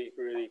 That's really,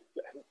 really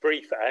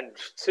brief and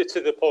to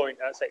the point.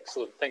 That's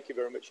excellent. Thank you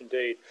very much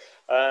indeed.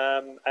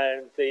 And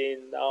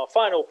in our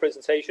final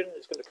presentation,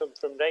 it's going to come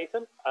from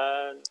Nathan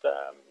and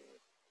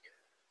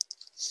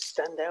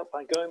stand out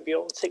by going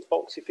beyond tick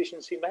box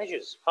efficiency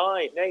measures.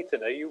 Hi,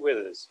 Nathan, are you with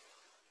us?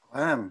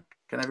 I am.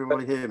 Can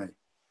everybody hear me?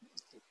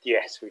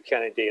 Yes, we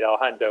can indeed. I'll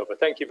hand over.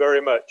 Thank you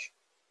very much.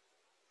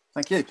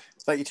 Thank you.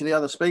 Thank you to the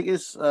other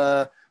speakers.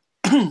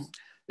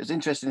 It's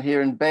interesting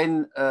hearing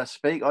Ben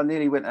speak. I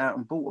nearly went out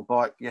and bought a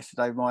bike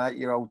yesterday with my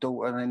 8-year-old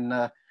daughter and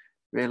then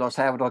realised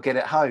how would I get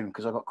it home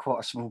because I've got quite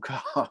a small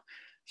car.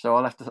 So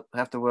I'll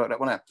have to work that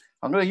one out.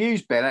 I'm going to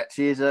use Ben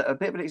actually as a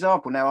bit of an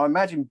example. Now, I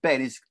imagine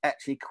Ben is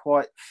actually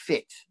quite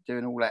fit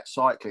doing all that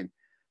cycling.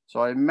 So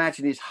I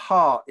imagine his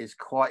heart is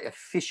quite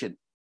efficient.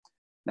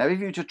 Now, if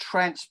you were to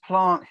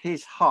transplant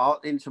his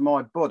heart into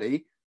my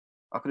body,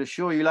 I can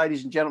assure you,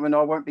 ladies and gentlemen,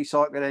 I won't be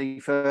cycling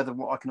any further than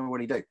what I can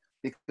already do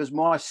because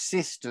my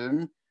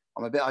system,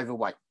 I'm a bit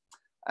overweight.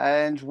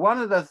 And one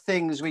of the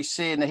things we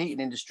see in the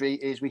heating industry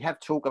is we have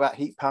talk about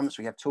heat pumps,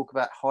 we have talk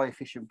about high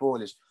efficient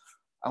boilers,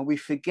 and we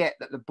forget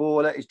that the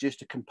boiler is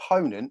just a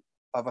component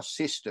of a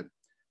system.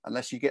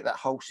 Unless you get that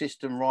whole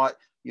system right,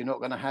 you're not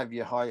going to have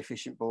your high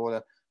efficient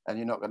boiler and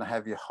you're not going to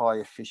have your high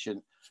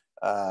efficient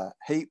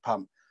heat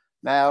pump.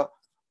 Now,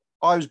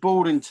 I was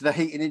born into the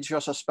heating industry, I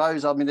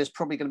suppose. I mean, there's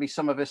probably going to be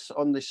some of us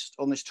on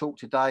this talk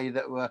today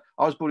that were,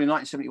 I was born in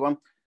 1971.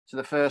 So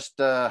the first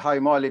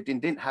home I lived in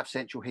didn't have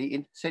central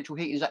heating. Central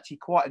heating is actually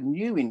quite a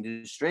new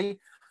industry.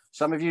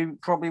 Some of you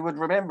probably would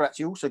remember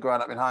actually also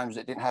growing up in homes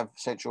that didn't have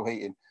central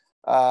heating.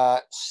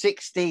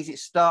 60s, it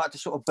started to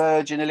sort of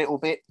burgeon a little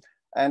bit.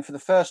 And for the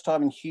first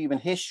time in human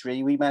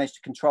history, we managed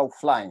to control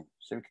flame.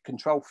 So we could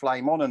control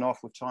flame on and off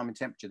with time and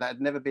temperature. That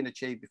had never been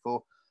achieved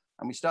before.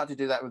 And we started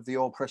to do that with the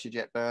oil pressure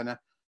jet burner.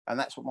 And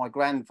that's what my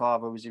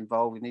grandfather was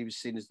involved in. He was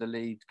seen as the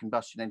lead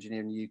combustion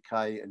engineer in the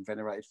UK and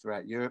venerated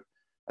throughout Europe.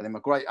 And then my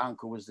great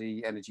uncle was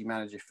the energy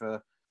manager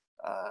for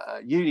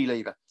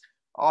Unilever.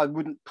 I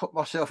wouldn't put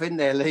myself in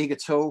their league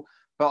at all,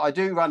 but I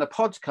do run a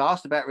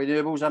podcast about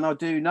renewables and I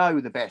do know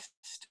the best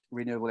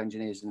renewable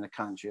engineers in the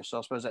country. So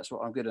I suppose that's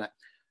what I'm good at.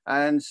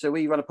 And so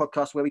we run a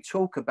podcast where we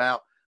talk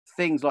about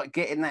things like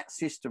getting that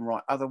system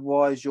right.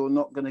 Otherwise, you're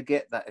not going to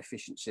get that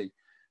efficiency.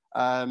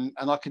 And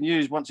I can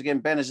use, once again,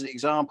 Ben as an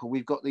example.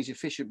 We've got these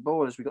efficient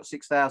boilers. We've got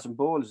 6,000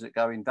 boilers that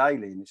go in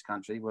daily in this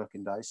country,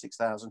 working days,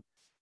 6,000.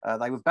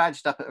 They were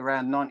badged up at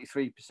around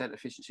 93%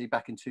 efficiency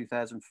back in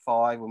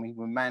 2005 when we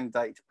were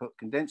mandated to put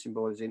condensing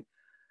boilers in.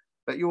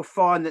 But you'll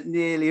find that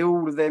nearly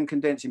all of them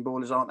condensing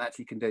boilers aren't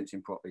actually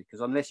condensing properly,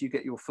 because unless you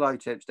get your flow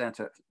temps down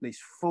to at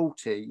least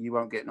 40, you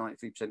won't get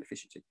 93%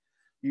 efficiency.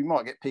 You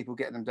might get people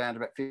getting them down to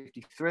about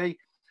 53,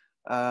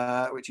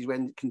 which is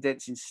when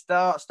condensing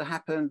starts to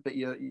happen, but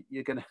you're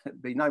going to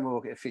be no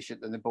more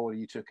efficient than the boiler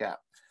you took out.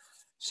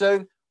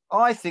 So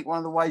I think one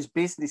of the ways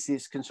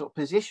businesses can sort of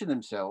position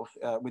themselves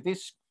with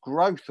this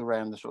growth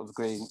around the sort of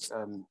green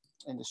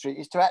industry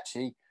is to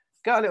actually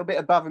go a little bit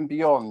above and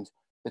beyond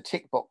the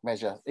tick box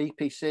measure.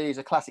 EPC is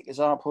a classic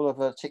example of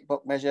a tick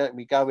box measure.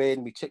 We go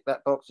in, we tick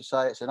that box to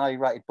say it's an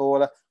A-rated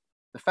boiler.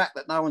 The fact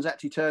that no one's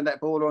actually turned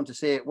that boiler on to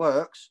see it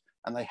works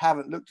and they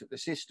haven't looked at the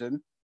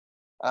system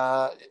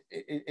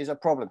is a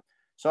problem.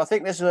 So I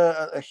think there's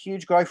a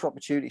huge growth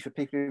opportunity for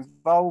people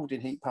involved in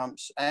heat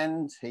pumps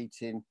and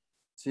heating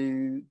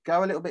to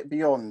go a little bit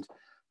beyond.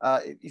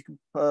 If you can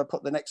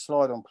put the next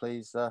slide on,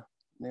 please,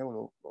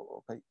 Neil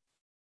or Pete.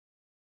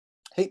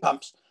 Heat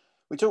pumps.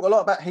 We talk a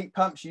lot about heat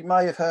pumps. You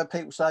may have heard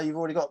people say you've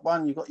already got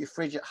one, you've got your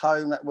fridge at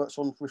home that works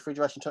on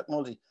refrigeration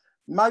technology.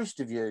 Most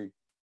of you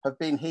have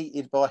been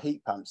heated by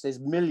heat pumps. There's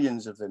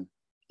millions of them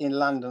in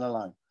London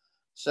alone.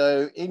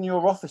 So in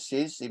your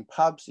offices, in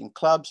pubs, in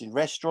clubs, in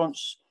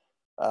restaurants,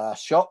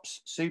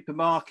 shops,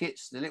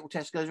 supermarkets, the little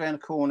Tesco's around the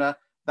corner,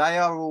 they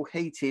are all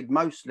heated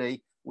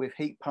mostly with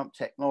heat pump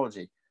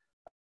technology.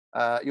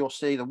 You'll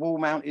see the wall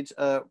mounted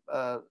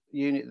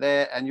unit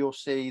there, and you'll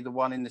see the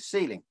one in the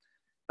ceiling.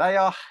 They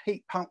are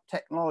heat pump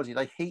technology.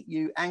 They heat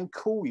you and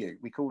cool you.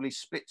 We call these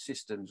split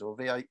systems or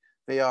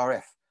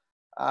VRF.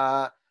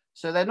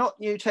 So they're not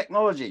new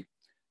technology.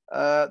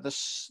 The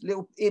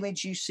little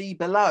image you see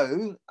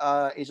below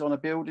is on a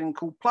building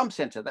called Plum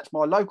Centre. That's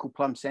my local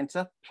Plum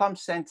Centre. Plum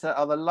Centre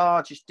are the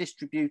largest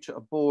distributor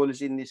of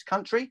boilers in this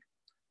country.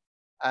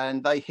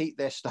 and they heat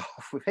their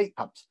staff with heat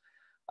pumps.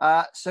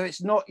 So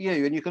it's not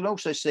you. And you can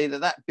also see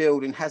that that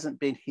building hasn't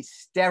been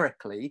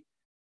hysterically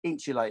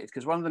insulated,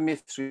 because one of the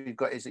myths we've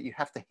got is that you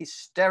have to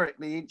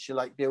hysterically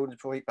insulate buildings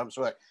before heat pumps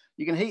work.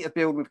 You can heat a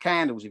building with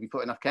candles if you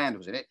put enough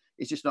candles in it.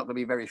 It's just not going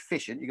to be very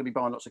efficient. You're going to be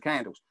buying lots of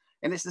candles.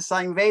 And it's the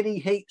same with any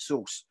heat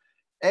source.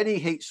 Any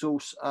heat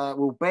source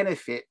will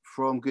benefit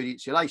from good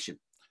insulation.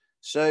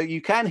 So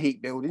you can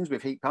heat buildings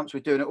with heat pumps.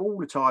 We're doing it all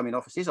the time in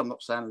offices. I'm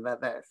not saying that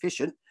they're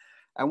efficient.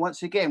 And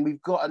once again,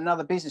 we've got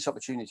another business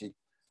opportunity.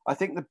 I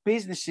think the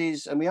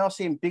businesses, and we are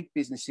seeing big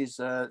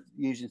businesses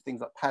using things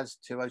like PAS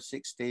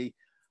 2060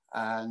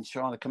 and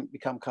trying to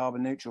become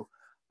carbon neutral.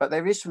 But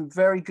there is some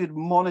very good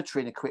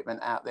monitoring equipment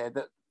out there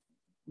that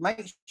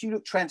makes you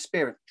look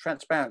transparent.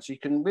 So you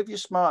can, with your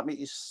smart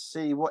meters,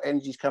 see what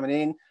energy is coming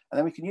in. And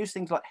then we can use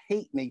things like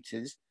heat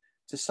meters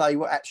to say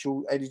what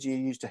actual energy you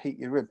use to heat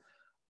your room.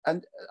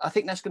 And I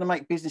think that's going to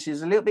make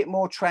businesses a little bit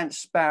more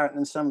transparent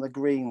than some of the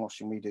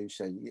greenwashing we do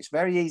see. It's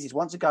very easy. It's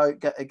once go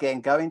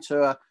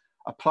into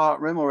a plant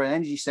room or an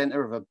energy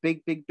centre of a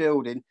big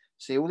building,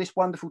 see all this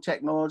wonderful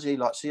technology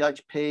like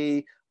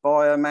CHP,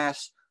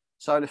 biomass,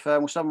 solar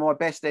thermal. Some of my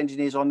best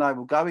engineers I know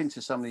will go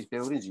into some of these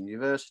buildings,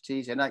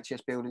 universities,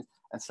 NHS buildings,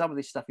 and some of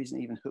this stuff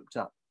isn't even hooked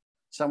up.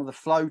 Some of the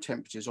flow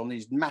temperatures on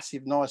these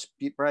massive, nice,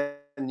 brand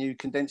new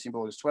condensing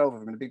boilers, 12 of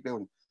them in a big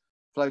building,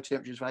 flow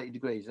temperatures of 80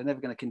 degrees, they're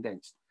never going to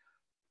condense,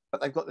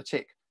 but they've got the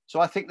tick. So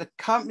I think the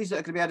companies that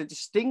are going to be able to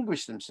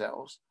distinguish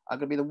themselves are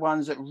going to be the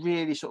ones that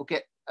really sort of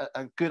get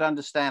a good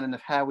understanding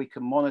of how we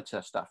can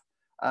monitor stuff.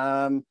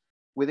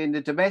 Within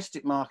the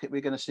domestic market,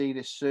 we're going to see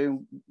this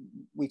soon.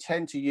 We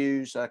tend to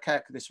use,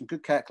 there's some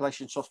good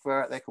calculation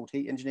software out there called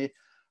Heat Engineer,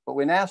 but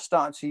we're now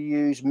starting to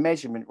use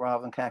measurement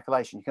rather than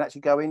calculation. You can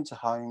actually go into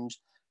homes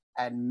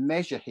and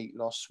measure heat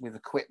loss with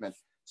equipment.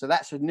 So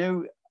that's a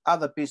new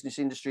other business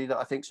industry that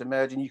I think is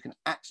emerging. You can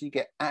actually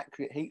get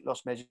accurate heat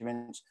loss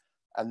measurements,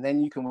 and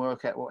then you can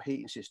work out what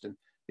heating system.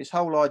 This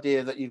whole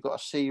idea that you've got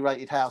a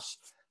C-rated house,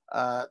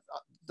 that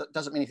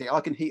doesn't mean anything. I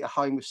can heat a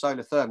home with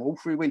solar thermal all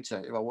through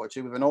winter if I wanted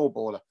to with an oil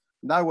boiler.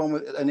 No one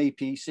with an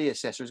EPC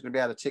assessor is going to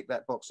be able to tick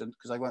that box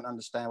because they won't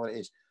understand what it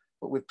is.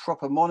 But with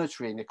proper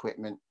monitoring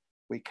equipment,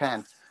 we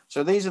can.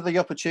 So these are the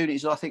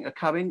opportunities I think are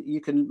coming.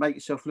 You can make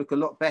yourself look a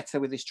lot better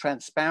with this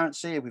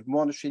transparency, with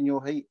monitoring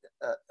your heat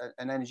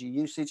and energy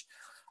usage.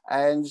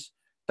 And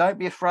don't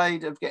be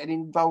afraid of getting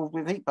involved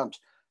with heat pumps.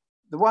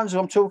 The ones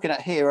I'm talking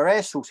at here are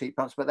air source heat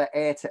pumps, but they're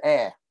air to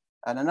air.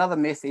 And another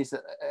myth is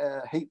that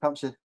heat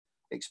pumps are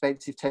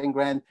expensive, 10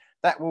 grand.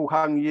 That wall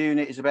hung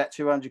unit is about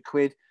 200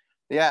 quid.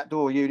 The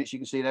outdoor units, you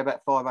can see they're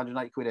about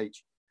 508 quid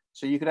each.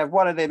 So you could have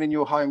one of them in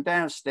your home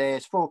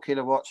downstairs, 4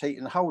 kilowatts,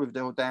 heating the whole of the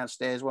door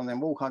downstairs. One of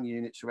them wall hung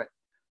units for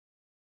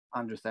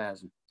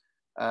 100,000.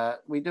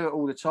 We do it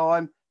all the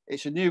time.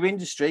 It's a new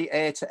industry,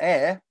 air to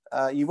air.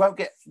 You won't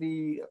get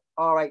the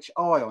RHI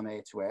on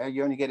air to air.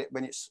 You only get it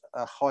when it's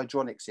a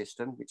hydronic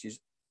system, which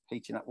is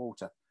heating up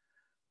water.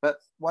 But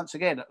once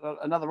again,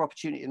 another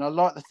opportunity. And I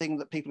like the thing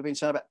that people have been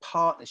saying about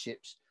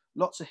partnerships.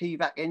 Lots of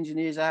HVAC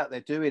engineers out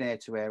there doing air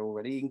to air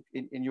already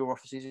in your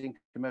offices, in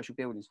commercial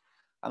buildings.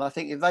 And I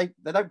think if they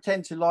don't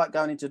tend to like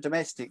going into the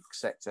domestic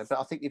sector, but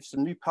I think if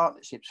some new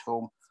partnerships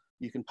form,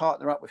 you can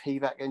partner up with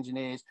HVAC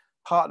engineers,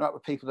 partner up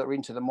with people that are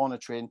into the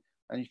monitoring,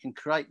 and you can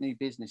create new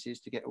businesses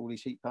to get all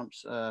these heat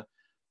pumps. I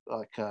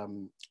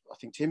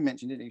think Tim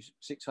mentioned it,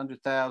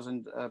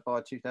 600,000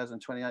 by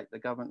 2028, the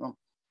government one.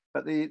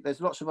 But there's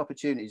lots of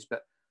opportunities,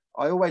 but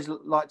I always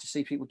like to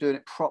see people doing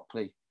it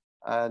properly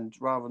and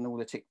rather than all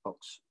the tick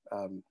box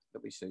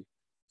that we see.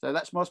 So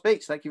that's my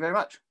speech. Thank you very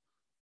much.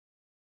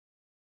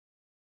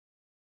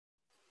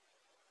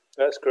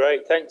 That's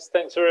great. Thanks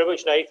very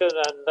much, Nathan.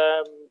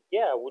 And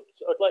yeah,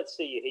 I'd like to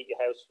see you heat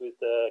your house with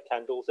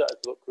candles. That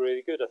would look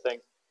really good, I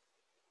think.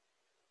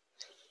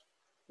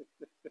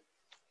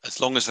 As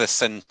long as they're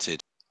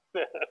scented.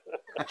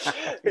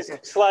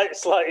 It's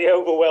slightly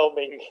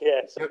overwhelming,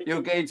 yes.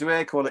 You'll get into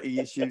air quality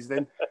issues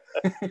then.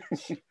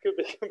 could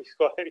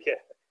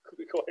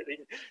be quite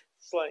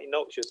slightly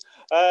noxious.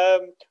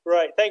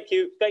 Right, thank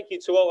you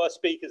to all our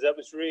speakers. That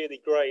was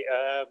really great.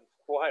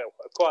 Wow,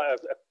 quite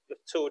a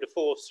tour de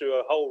force through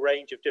a whole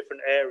range of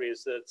different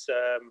areas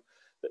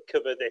that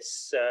cover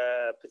this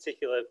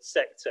particular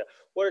sector.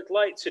 What I'd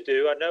like to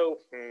do,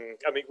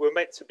 I mean, we're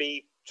meant to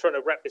be trying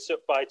to wrap this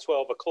up by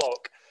 12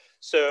 o'clock.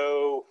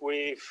 So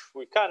we've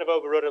kind of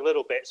overrun a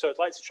little bit. So I'd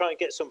like to try and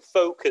get some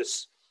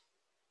focus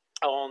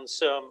on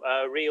some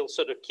real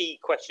sort of key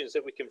questions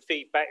that we can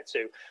feed back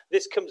to.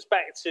 This comes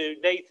back to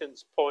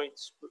Nathan's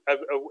points at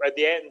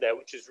the end there,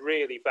 which is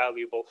really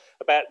valuable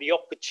about the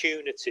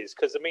opportunities.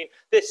 Because I mean,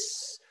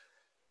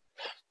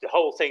 the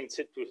whole thing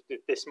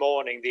this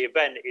morning, the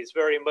event is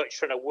very much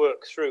trying to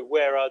work through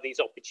where are these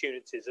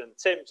opportunities. And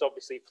Tim's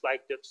obviously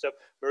flagged up stuff.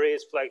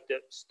 Maria's flagged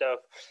up stuff.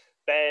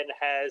 Ben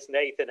has,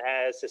 Nathan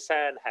has,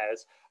 Hassan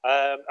has,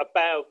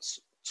 about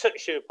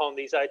touching upon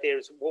these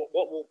ideas. What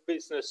will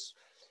business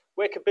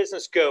where can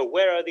business go?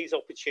 Where are these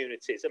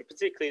opportunities? And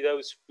particularly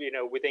those,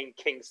 within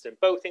Kingston,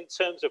 both in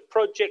terms of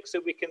projects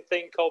that we can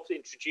think of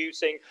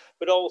introducing,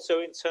 but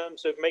also in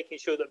terms of making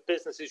sure that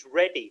business is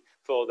ready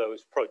for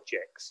those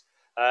projects.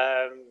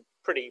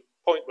 Pretty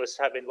pointless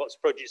having lots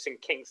of projects in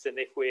Kingston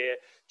if we're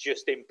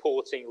just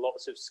importing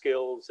lots of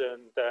skills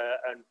and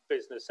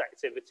business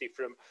activity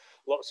from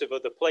lots of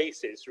other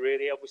places.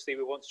 Really, obviously,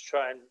 we want to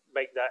try and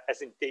make that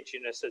as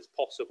indigenous as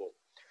possible.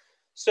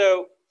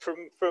 So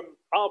from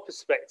our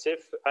perspective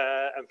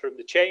and from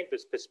the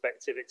Chamber's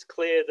perspective, it's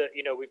clear that,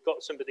 we've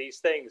got some of these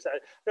things.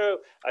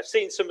 I've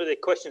seen some of the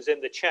questions in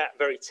the chat,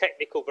 very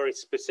technical, very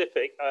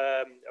specific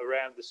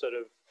around the sort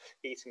of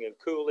heating and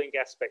cooling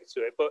aspect to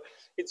it. But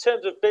in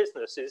terms of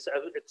businesses,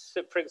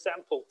 for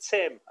example,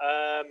 Tim,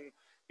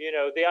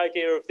 the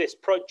idea of this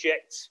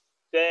project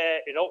there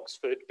in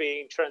Oxford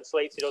being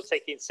translated or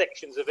taking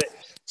sections of it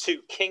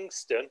to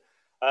Kingston,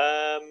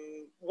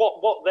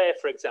 what there,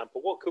 for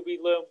example, what could we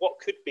learn, what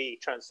could be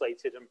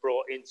translated and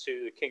brought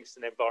into the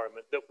Kingston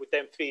environment that would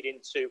then feed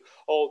into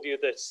all the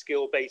other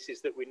skill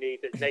bases that we need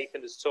that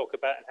Nathan has talked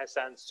about and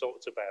Hassan's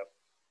talked about?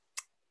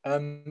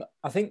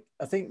 I think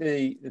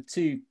the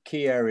two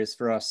key areas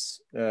for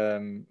us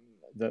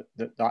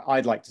that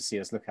I'd like to see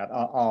us look at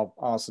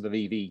are sort of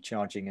EV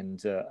charging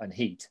and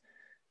heat.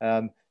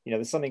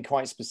 There's something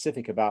quite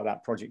specific about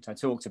that project I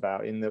talked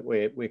about in that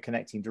we're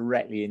connecting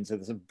directly into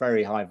this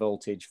very high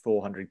voltage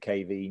 400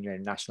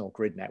 kV national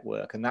grid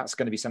network, and that's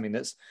going to be something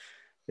that's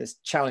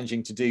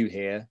challenging to do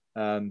here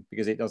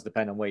because it does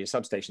depend on where your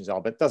substations are,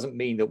 but it doesn't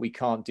mean that we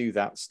can't do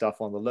that stuff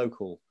on the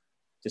local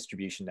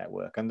distribution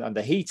network. And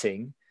the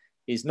heating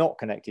is not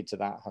connected to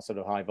that sort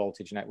of high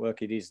voltage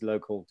network. It is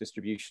local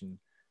distribution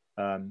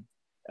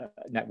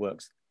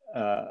networks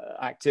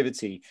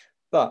activity,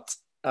 but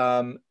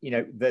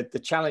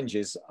the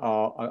challenges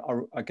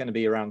are going to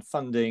be around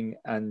funding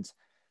and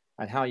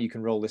how you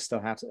can roll this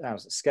stuff out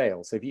at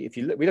scale. So we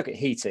look at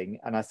heating,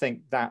 and I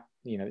think that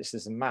this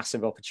is a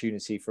massive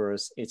opportunity for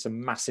us. It's a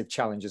massive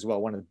challenge as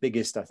well, one of the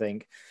biggest, I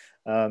think.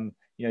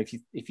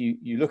 If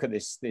you look at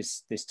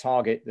this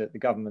target that the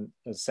government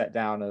has set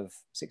down of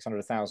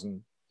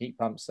 600,000 heat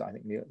pumps, I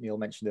think Neil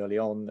mentioned early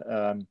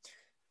on,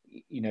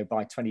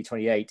 by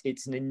 2028,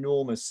 it's an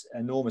enormous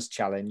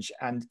challenge,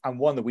 and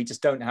one that we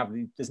just don't have.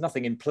 There's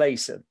nothing in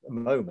place at the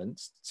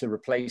moment to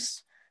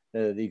replace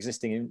the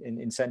existing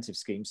incentive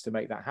schemes to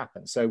make that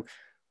happen. So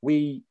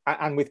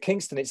and with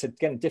Kingston, it's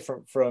again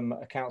different from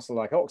a council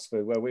like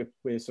Oxford, where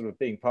we're sort of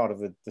being part of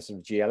the sort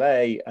of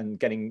GLA and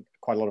getting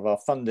quite a lot of our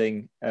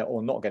funding,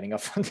 or not getting our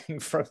funding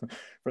from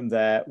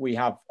there. We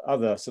have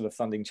other sort of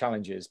funding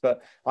challenges,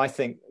 but I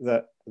think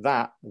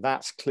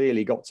that's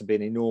clearly got to be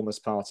an enormous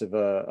part of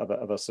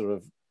a sort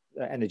of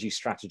energy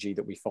strategy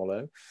that we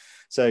follow.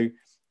 So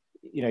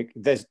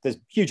there's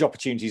huge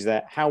opportunities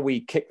there. How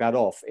we kick that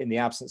off in the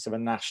absence of a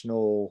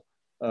national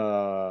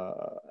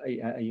a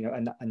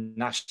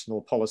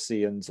national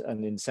policy and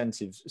an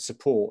incentive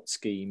support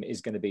scheme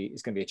is going to be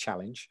a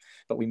challenge,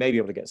 but we may be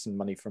able to get some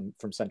money from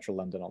central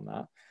London on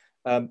that.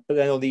 But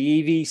then on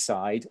the EV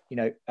side,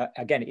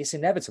 again, it's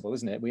inevitable,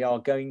 isn't it? We are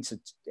going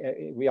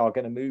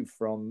to move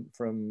from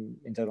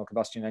internal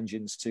combustion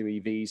engines to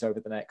EVs over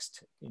the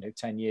next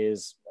 10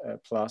 years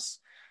plus,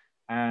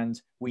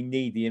 and we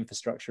need the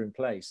infrastructure in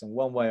place. And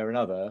one way or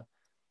another,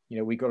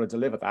 we've got to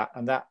deliver that,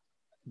 and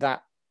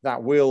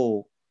that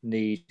will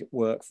need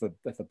work for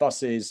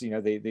buses.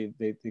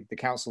 The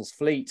council's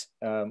fleet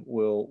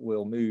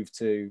will move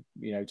to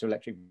to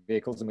electric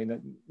vehicles. I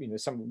mean,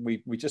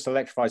 we just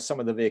electrified some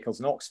of the vehicles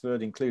in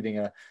Oxford, including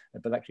a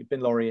electric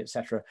bin lorry,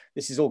 etc.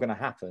 This is all going to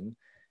happen,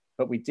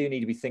 but we do need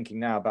to be thinking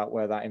now about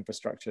where that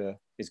infrastructure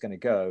is going to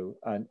go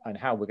and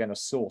how we're going to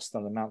source the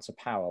amounts of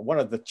power. One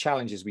of the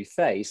challenges we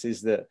face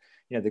is that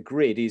the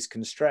grid is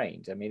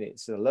constrained. I mean,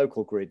 it's the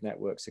local grid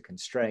networks are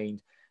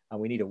constrained, and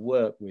we need to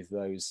work with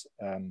those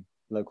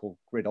local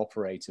grid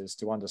operators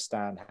to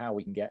understand how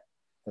we can get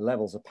the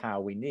levels of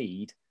power we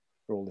need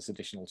for all this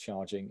additional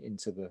charging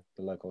into the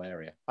local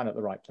area and at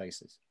the right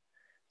places.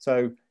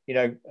 So,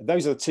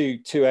 those are the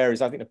two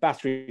areas. I think the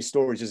battery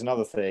storage is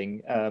another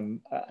thing,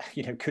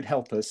 could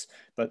help us,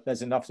 but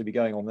there's enough to be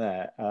going on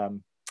there. I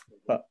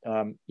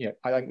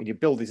think we need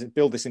to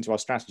build this into our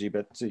strategy,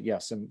 but yeah,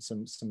 some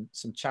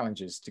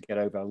challenges to get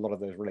over. A lot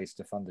of those related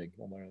to funding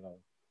one way or another.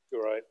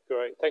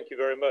 Great. Thank you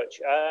very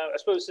much. I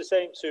suppose the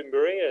same to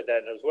Maria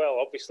then as well.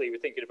 Obviously, we're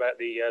thinking about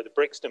the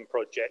Brixton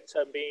project.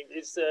 I mean,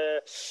 is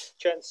there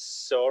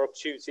chance or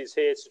opportunities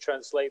here to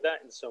translate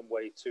that in some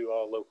way to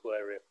our local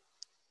area?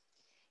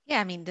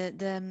 Yeah, I mean,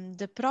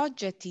 the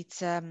project,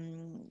 it's,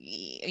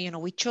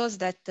 we chose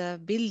that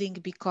building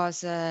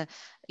because, there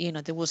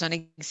was an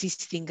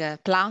existing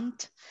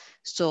plant.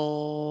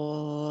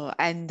 So,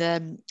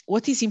 and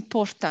what is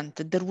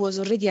important, there was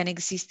already an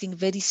existing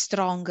very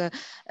strong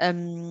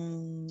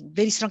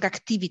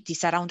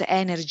activities around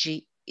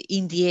energy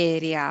in the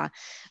area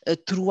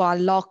through a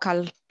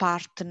local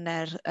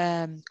partner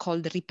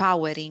called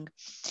Repowering.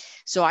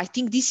 So I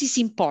think this is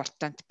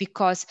important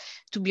because,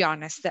 to be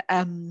honest,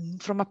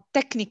 from a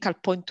technical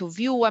point of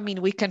view, I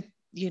mean, we can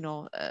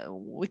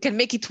we can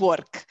make it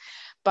work.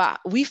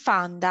 But we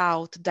found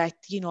out that,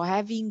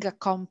 having a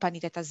company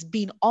that has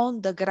been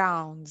on the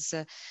grounds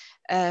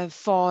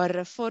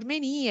for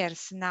many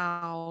years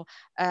now,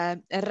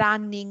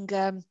 running,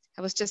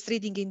 I was just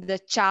reading in the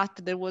chat,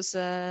 there was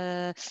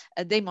a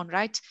Damon,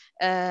 right?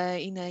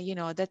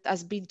 That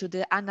has been to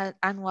the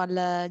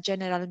annual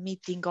general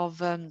meeting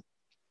of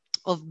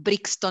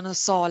Brixton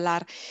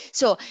Solar.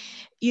 So,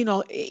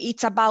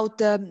 it's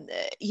about,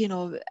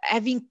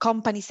 having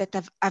companies that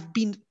have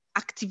been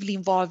actively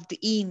involved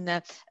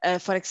in,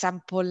 for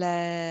example,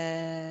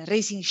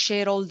 raising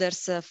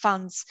shareholders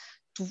funds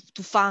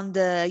to fund,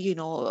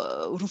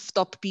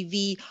 rooftop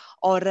PV,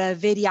 or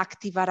very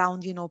active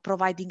around,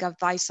 providing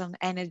advice on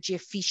energy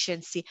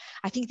efficiency.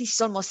 I think this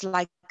is almost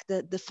like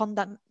the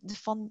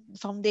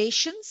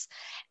foundations.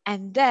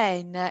 And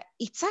then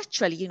it's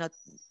actually,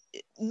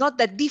 not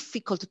that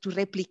difficult to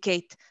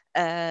replicate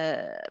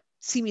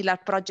similar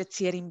projects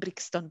here in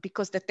Brixton,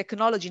 because the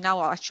technology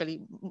now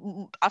actually,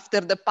 after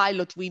the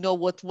pilot, we know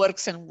what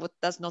works and what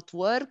does not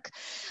work.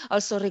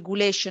 Also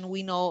regulation,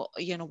 we know,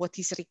 what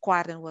is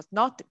required and what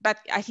not. But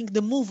I think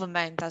the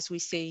movement, as we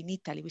say in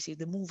Italy, we say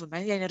the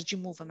movement, the energy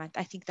movement,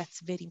 I think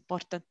that's very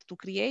important to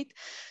create.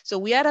 So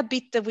we are a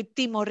bit with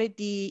Tim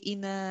already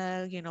in,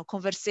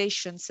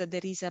 conversations.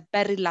 There is a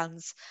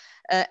Berrylands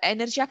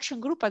Energy Action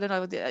Group. I don't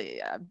know,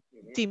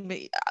 Tim,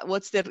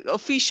 what's their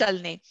official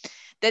name?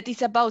 That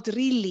is about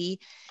really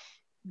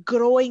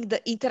growing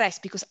the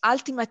interest, because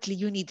ultimately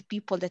you need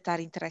people that are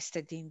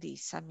interested in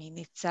this. I mean,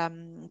 it's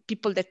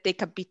people that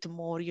take a bit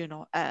more,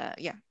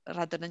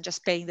 rather than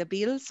just paying the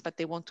bills, but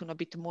they want to know a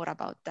bit more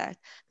about that.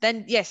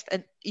 Then yes,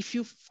 and if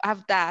you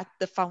have that,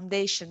 the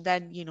foundation,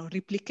 then,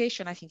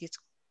 replication, I think it's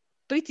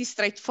pretty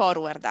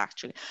straightforward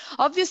actually.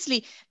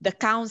 Obviously the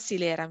council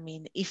here, I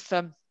mean, if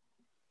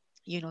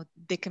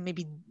they can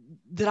maybe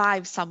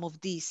drive some of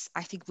this,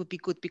 I think would be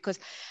good, because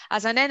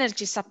as an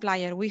energy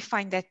supplier, we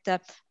find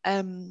that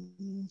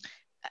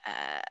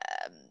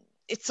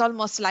it's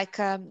almost like,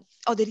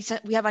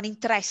 we have an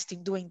interest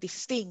in doing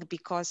this thing,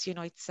 because,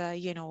 it's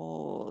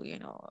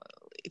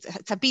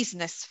it's a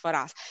business for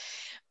us.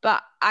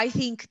 But I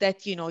think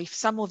that, if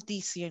some of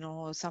these,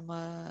 some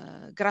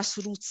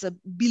grassroots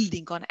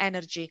building on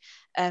energy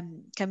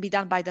can be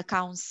done by the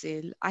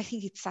council, I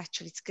think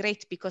it's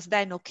great, because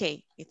then,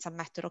 okay, it's a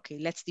matter, okay,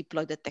 let's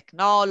deploy the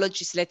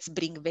technologies, let's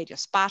bring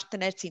various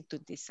partners into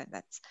this, and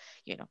that's,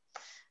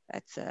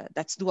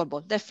 that's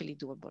doable, definitely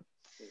doable.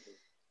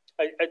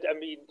 I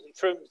mean,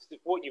 from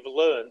what you've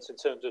learned in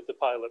terms of the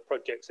pilot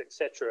projects,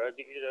 etc.,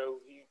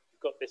 you've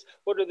got this.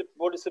 What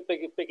is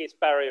the biggest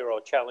barrier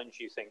or challenge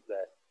you think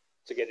there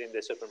to getting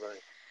this up and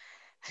running?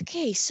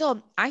 Okay,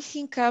 so I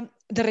think the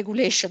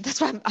regulation.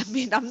 That's why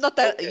I'm not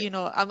a, okay.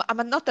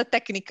 I'm not a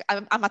technical.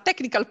 I'm a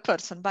technical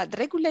person, but the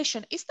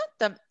regulation is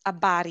not a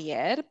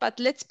barrier. But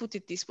let's put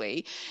it this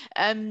way: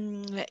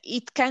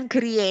 it can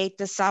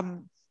create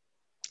some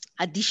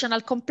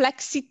additional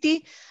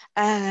complexity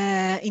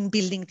in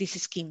building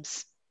these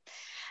schemes.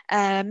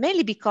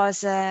 Mainly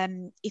because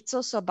it's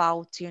also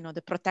about,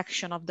 the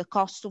protection of the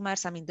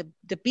customers. I mean,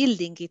 the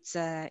building it's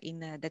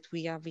that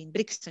we have in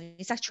Brixton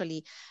is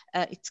actually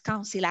it's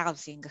council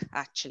housing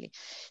actually.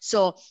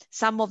 So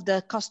some of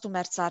the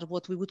customers are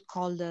what we would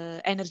call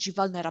the energy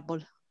vulnerable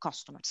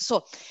customers.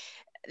 So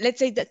let's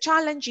say the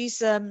challenge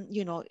is, a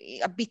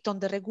bit on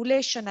the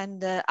regulation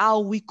and how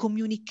we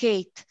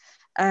communicate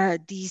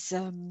these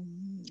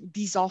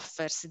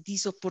offers,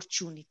 these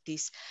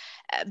opportunities,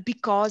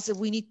 because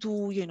we need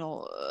to,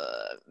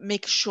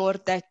 make sure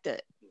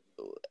that,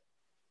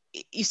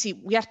 you see,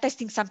 we are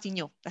testing something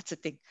new. That's the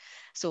thing.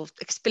 So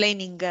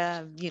explaining,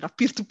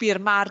 peer-to-peer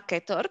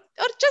market or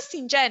just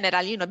in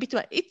general,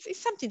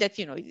 it's something that,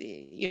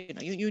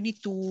 you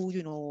need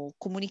to,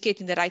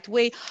 communicate in the right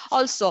way.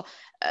 Also,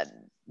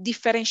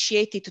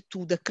 differentiate it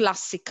to the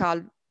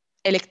classical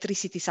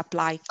electricity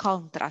supply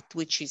contract,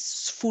 which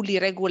is fully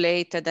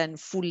regulated and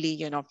fully,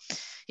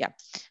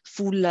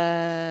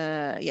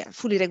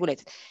 fully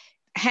regulated.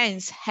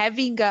 Hence,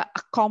 having a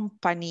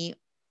company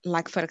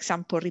like, for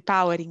example,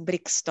 Repowering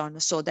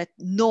Brixton, so that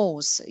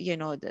knows,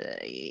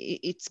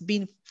 it's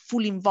been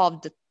fully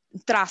involved,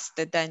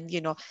 trusted, and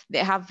they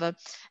have.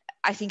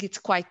 I think it's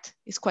quite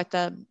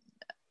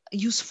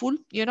useful,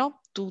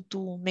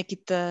 to make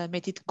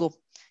it go.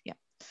 Yeah.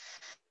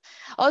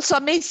 Also, I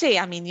may say,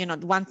 I mean,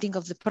 one thing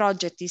of the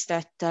project is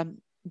that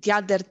the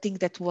other thing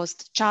that was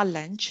the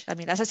challenge, I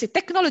mean, as I said,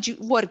 technology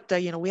worked,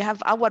 we have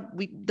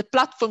the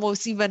platform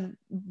was even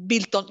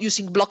built on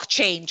using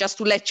blockchain, just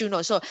to let you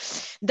know, so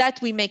that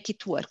we make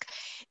it work.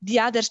 The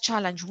other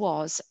challenge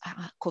was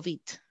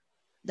COVID,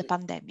 the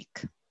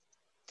pandemic.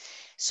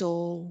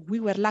 So we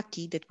were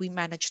lucky that we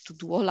managed to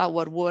do all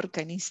our work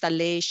and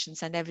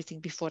installations and everything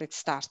before it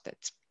started.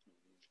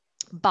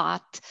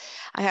 But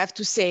I have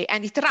to say,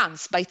 and it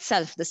runs by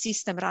itself, the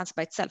system runs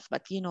by itself,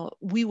 but,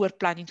 we were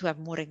planning to have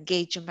more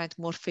engagement,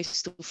 more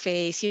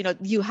face-to-face,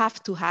 you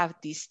have to have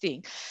this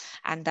thing.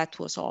 And that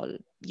was all,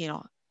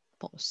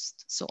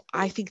 post. So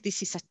I think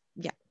this is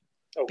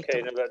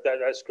Okay, no,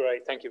 that's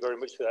great. Thank you very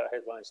much for that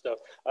headline stuff.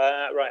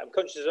 Right, I'm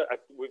conscious that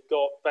we've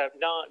got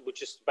we're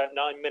just about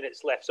 9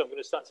 minutes left, so I'm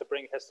going to start to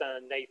bring Hassan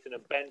and Nathan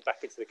and Ben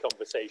back into the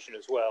conversation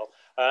as well.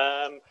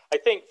 I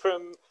think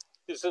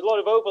there's a lot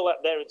of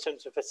overlap there in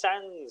terms of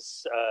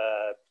Hassan's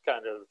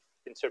kind of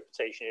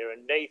interpretation here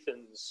and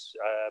Nathan's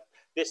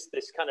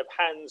this kind of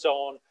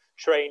hands-on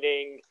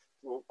training,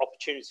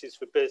 opportunities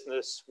for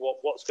business,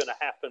 what's going to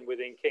happen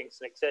within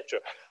Kingston, etc.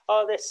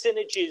 Are there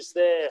synergies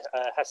there,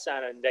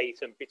 Hassan and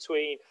Nathan,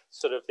 between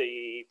sort of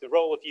the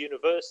role of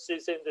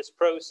universities in this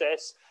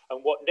process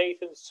and what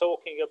Nathan's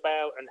talking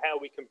about, and how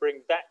we can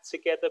bring that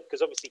together?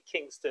 Because obviously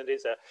Kingston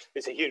is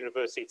a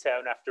university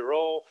town after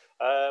all.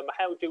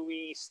 How do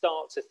we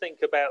start to think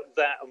about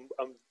that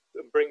and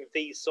bring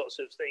these sorts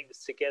of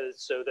things together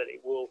so that it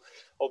will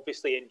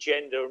obviously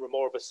engender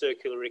more of a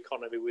circular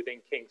economy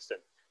within Kingston?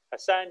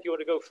 Hassan, do you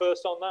want to go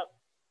first on that?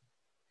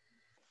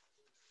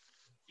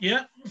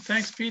 Yeah,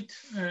 thanks, Pete.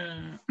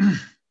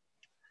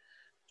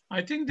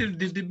 I think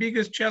the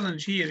biggest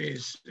challenge here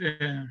is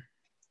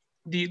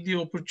the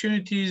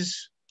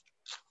opportunities.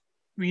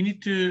 We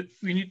need to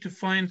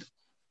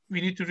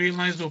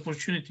realize the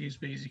opportunities,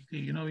 basically,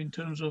 you know, in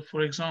terms of,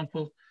 for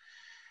example,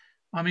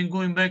 I mean,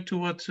 going back to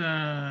what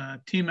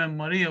Tim and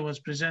Maria was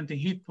presenting,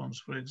 heat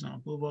pumps, for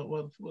example,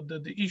 what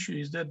the issue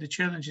is, that the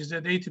challenge is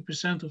that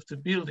 80% of the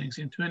buildings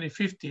in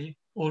 2050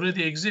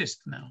 already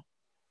exist now.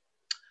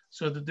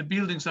 So that the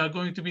buildings are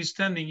going to be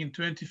standing in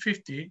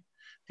 2050,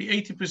 the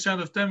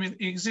 80% of them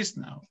exist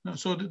now.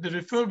 So the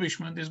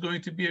refurbishment is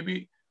going to be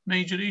a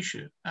major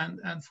issue.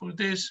 And for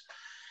this,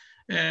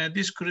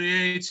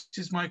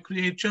 this might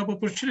create job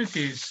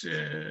opportunities.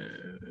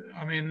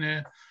 I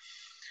mean,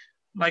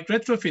 like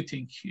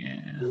retrofitting.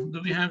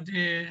 Do we have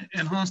the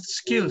enhanced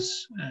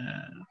skills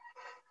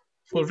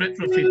for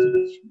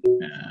retrofitting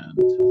and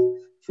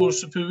for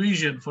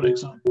supervision, for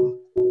example?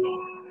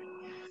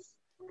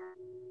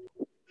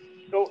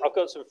 Oh, I've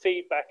got some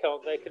feedback on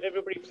there. Can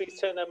everybody please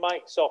turn their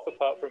mics off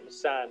apart from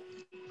Hassan?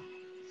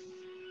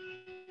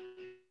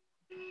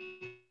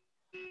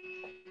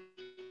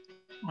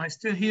 I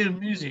still hear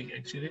music,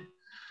 actually.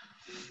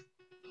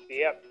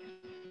 Yep.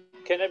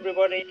 Can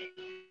everybody?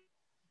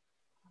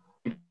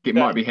 It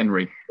might be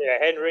Henry. Yeah,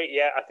 Henry.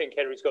 Yeah, I think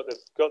Henry's got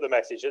the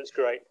message. That's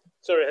great.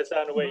 Sorry,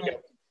 Hassan, away you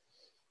go.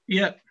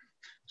 Yeah.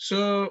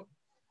 So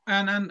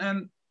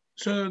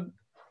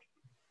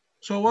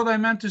so what I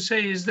meant to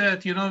say is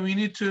that, you know, we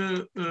need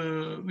to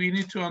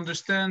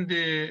understand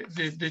the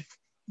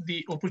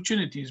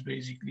opportunities,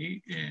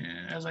 basically.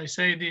 As I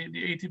say, the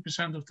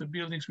 80% of the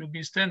buildings will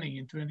be standing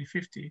in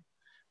 2050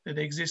 that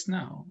exist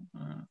now.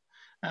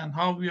 And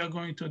how we are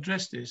going to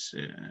address this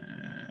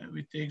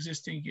with the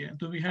existing,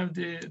 do we have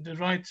the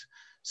right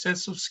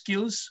sets of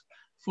skills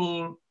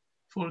for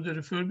the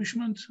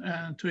refurbishment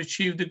and to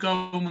achieve the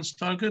government's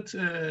target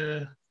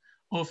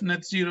of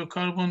net zero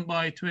carbon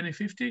by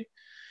 2050?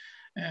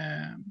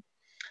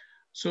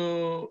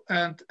 So,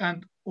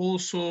 and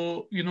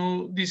also, you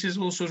know, this is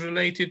also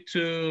related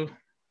to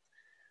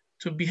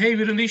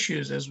behavioral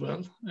issues as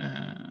well.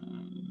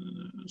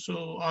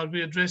 So are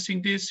we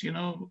addressing this, you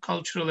know,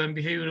 cultural and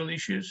behavioral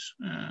issues,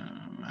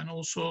 and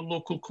also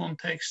local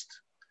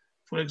context?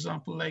 For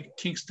example, like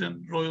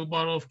Kingston, Royal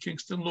Borough of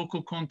Kingston,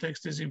 local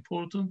context is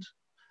important.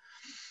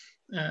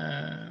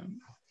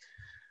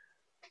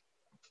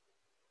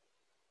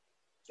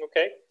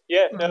 Okay.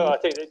 Yeah. No, I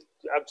think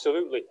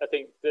absolutely. I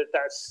think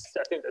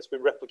that's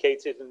been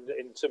replicated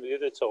in some of the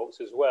other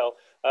talks as well.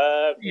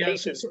 Yeah.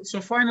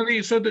 So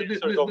finally,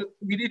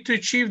 we need to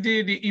achieve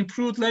the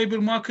improved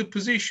labor market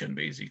position,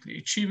 basically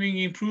achieving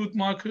improved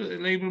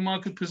labor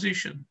market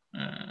position.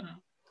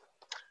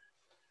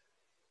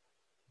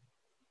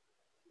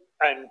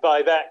 And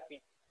by that,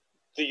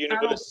 the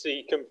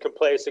university can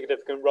play a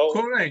significant role.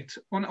 Correct.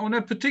 On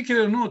a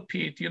particular note,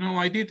 Pete, you know,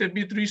 I did a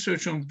bit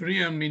research on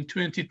BREEAM in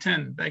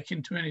 2010, back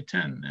in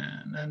 2010,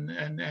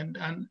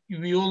 and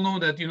we all know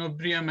that, you know,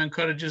 BREEAM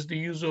encourages the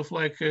use of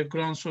like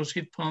ground source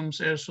heat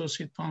pumps, air source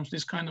heat pumps,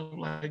 this kind of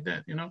like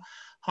that, you know.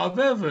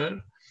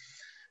 However,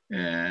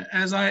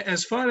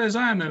 as far as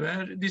I'm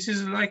aware, this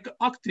is like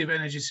active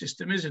energy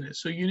system, isn't it?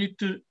 So you need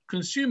to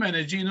consume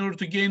energy in order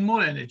to gain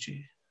more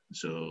energy.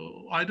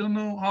 So I don't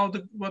know how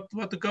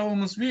what the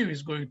government's view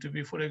is going to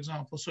be, for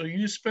example. So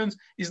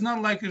it's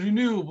not like a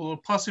renewable or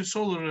passive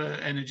solar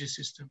energy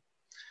system.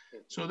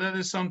 So that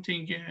is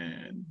something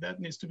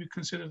that needs to be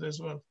considered as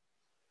well.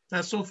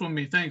 That's all from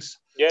me. Thanks.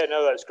 Yeah,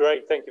 no, that's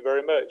great. Thank you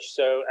very much.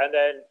 So, and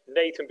then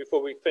Nathan,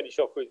 before we finish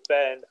off with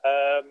Ben,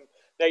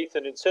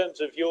 Nathan, in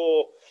terms of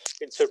your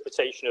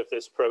interpretation of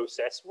this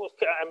process,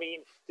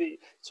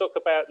 talk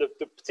about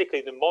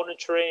particularly the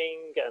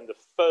monitoring and the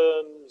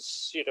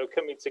firms, you know,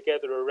 coming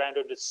together around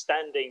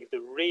understanding the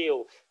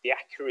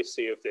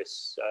accuracy of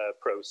this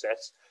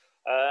process.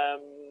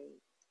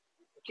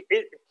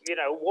 You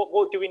know,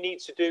 what do we need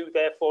to do,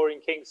 therefore, in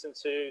Kingston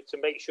to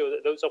make sure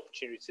that those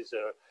opportunities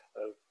are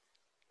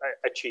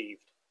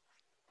achieved?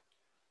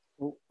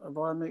 Well, have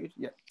I muted?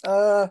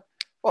 Yeah.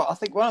 Well, I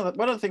think one of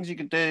the things you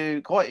can do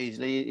quite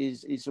easily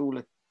is all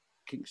the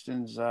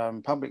Kingston's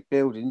public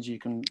buildings, you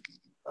can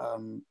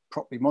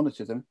properly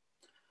monitor them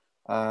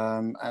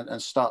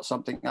and start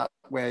something up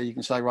where you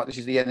can say, right, this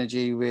is the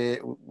energy we're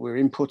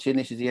inputting,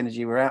 this is the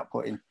energy we're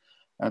outputting.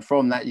 And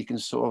from that, you can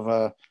sort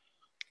of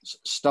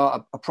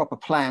start a proper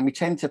plan. We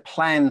tend to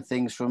plan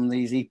things from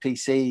these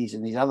EPCs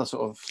and these other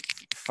sort of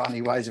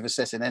funny ways of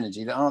assessing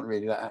energy that aren't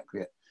really that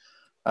accurate.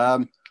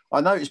 I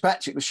noticed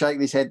Patrick was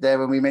shaking his head there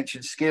when we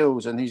mentioned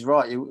skills, and he's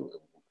right.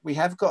 We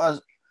have got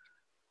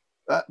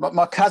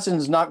my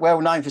cousin's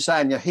well known for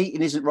saying, you know,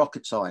 heating isn't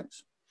rocket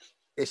science.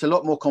 It's a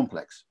lot more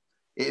complex.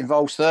 It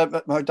involves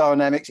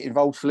thermodynamics, it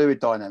involves fluid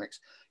dynamics.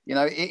 You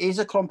know, it is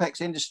a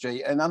complex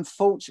industry, and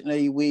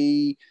unfortunately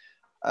we,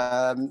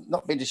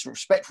 not being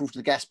disrespectful to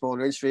the gas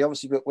boiler industry,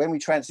 obviously, but when we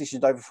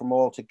transitioned over from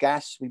oil to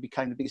gas, we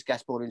became the biggest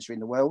gas boiler industry in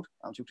the world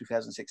until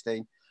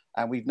 2016.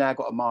 And we've now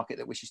got a market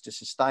that wishes to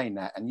sustain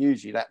that. And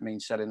usually that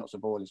means selling lots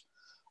of boilers.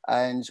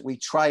 And we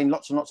train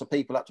lots and lots of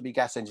people up to be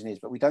gas engineers,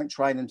 but we don't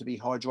train them to be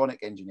hydronic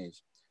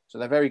engineers. So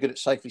they're very good at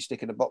safely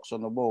sticking a box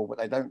on the wall, but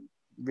they don't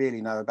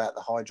really know about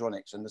the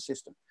hydronics and the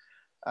system.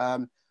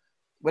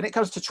 When it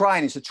comes to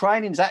training, so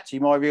training is actually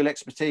my real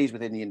expertise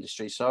within the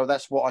industry. So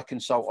that's what I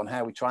consult on,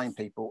 how we train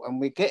people. And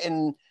we're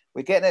getting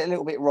it a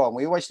little bit wrong.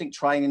 We always think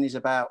training is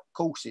about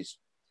courses.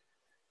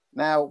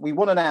 Now, we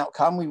want an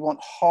outcome. We want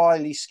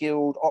highly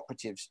skilled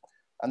operatives.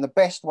 And the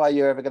best way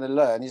you're ever going to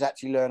learn is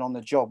actually learn on the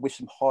job with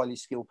some highly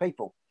skilled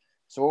people.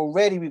 So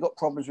already we've got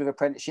problems with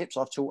apprenticeships.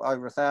 I've taught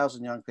over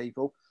 1,000 young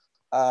people.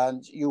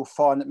 And you'll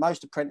find that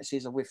most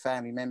apprentices are with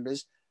family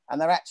members,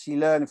 and they're actually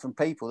learning from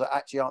people that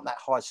actually aren't that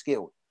high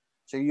skilled.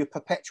 So you're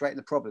perpetuating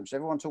the problem. So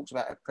everyone talks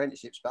about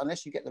apprenticeships, but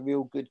unless you get the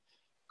real good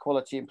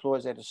quality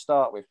employers there to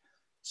start with.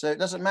 So it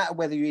doesn't matter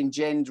whether you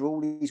engender all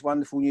these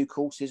wonderful new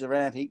courses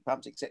around heat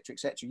pumps, et cetera,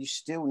 you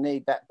still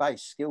need that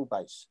base, skill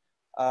base.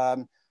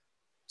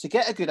 To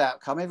get a good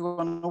outcome,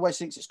 everyone always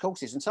thinks it's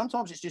courses, and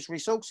sometimes it's just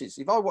resources.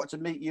 If I wanted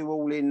to meet you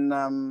all in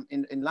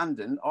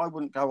London, I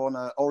wouldn't go on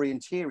an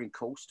orienteering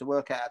course to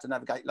work out how to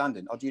navigate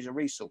London. I'd use a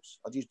resource.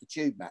 I'd use the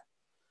tube map.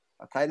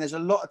 Okay, and there's a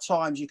lot of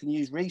times you can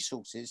use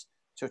resources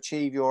to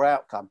achieve your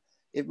outcome.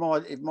 If my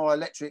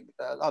electric,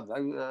 I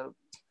don't know,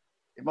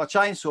 if my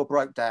chainsaw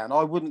broke down,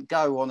 I wouldn't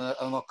go on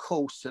a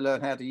course to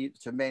learn how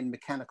to mend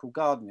mechanical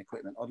garden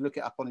equipment. I'd look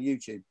it up on a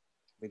YouTube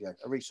video,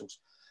 a resource.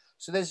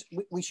 So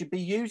we should be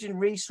using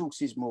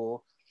resources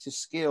more to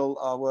skill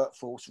our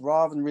workforce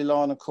rather than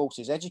relying on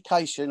courses.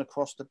 Education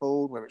across the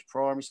board, whether it's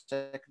primary,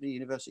 secondary,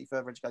 university,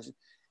 further education,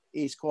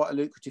 is quite a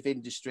lucrative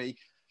industry.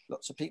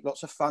 Lots of people,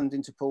 lots of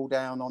funding to pull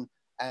down on,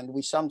 and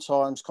we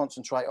sometimes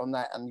concentrate on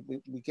that and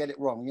we get it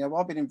wrong. You know,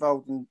 I've been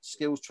involved in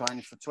skills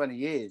training for 20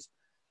 years.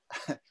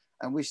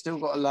 And we've still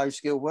got a low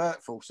skill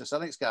workforce, so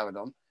something's going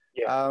on.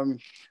 Yeah.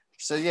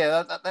 So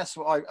yeah, that's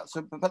what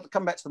but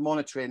come back to the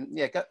monitoring.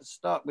 Yeah,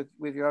 start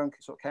with your own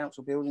sort of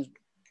council buildings.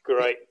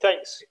 Great,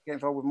 thanks. Get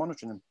involved with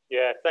monitoring them.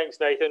 Yeah, thanks,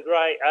 Nathan.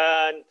 Right,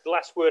 and the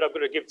last word I'm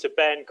going to give to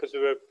Ben because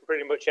we're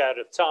pretty much out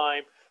of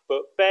time.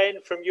 But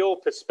Ben, from your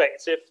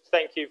perspective,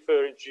 thank you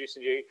for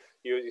introducing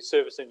your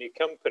service and your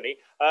company.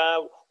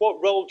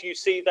 What role do you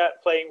see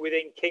that playing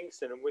within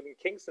Kingston and within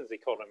Kingston's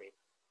economy?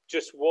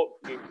 Just what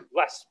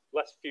last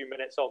few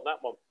minutes on that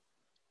one.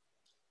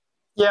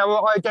 Yeah,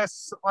 well, I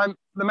guess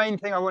the main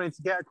thing I wanted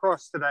to get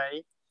across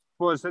today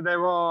was that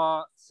there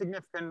are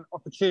significant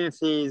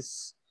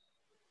opportunities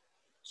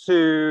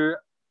to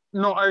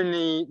not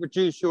only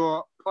reduce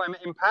your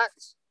climate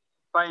impact,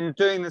 but in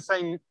doing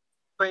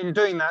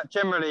that,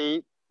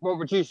 generally, what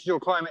reduces your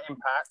climate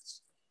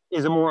impact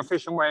is a more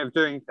efficient way of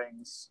doing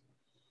things.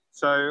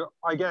 So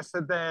I guess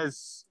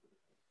that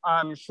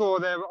I'm sure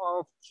there are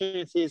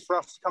opportunities for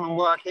us to come and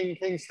work in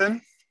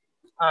Kingston.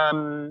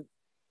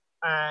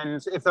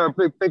 And if there are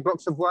big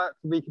blocks of work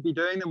we could be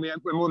doing, then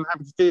we're more than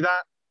happy to do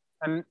that.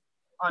 And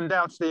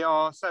undoubtedly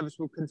our service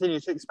will continue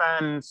to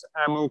expand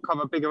and will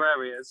cover bigger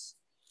areas.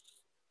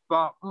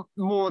 But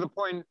more the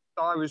point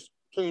that I was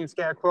keen to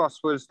get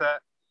across was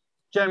that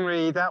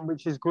generally that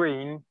which is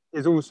green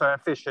is also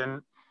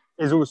efficient,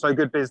 is also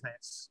good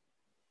business.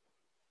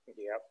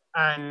 Yep.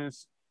 And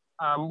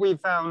we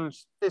found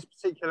this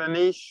particular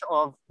niche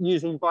of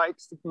using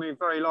bikes to move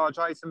very large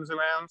items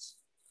around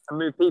and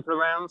move people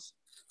around.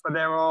 But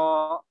there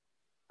are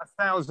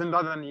 1,000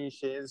 other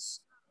niches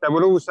that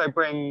will also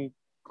bring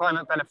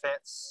climate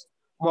benefits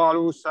while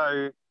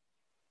also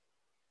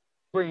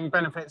bringing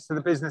benefits to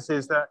the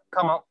businesses that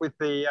come up with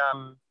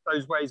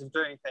those ways of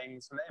doing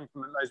things and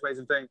implement those ways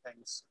of doing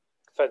things.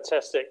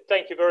 Fantastic.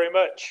 Thank you very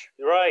much.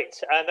 Right.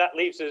 And that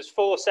leaves us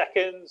 4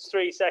 seconds,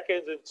 3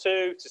 seconds and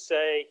 2 to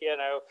say,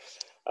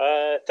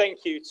 thank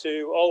you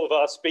to all of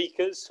our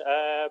speakers.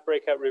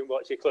 Breakout room will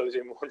actually close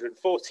in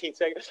 114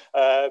 seconds.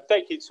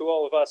 Thank you to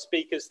all of our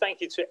speakers. Thank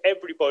you to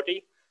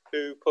everybody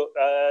who put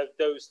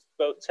those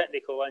both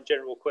technical and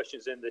general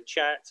questions in the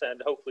chat,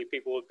 and hopefully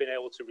people have been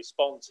able to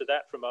respond to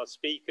that from our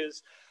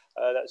speakers.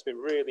 That's been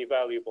really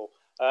valuable.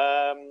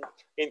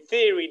 In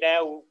theory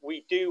now,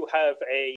 we do have a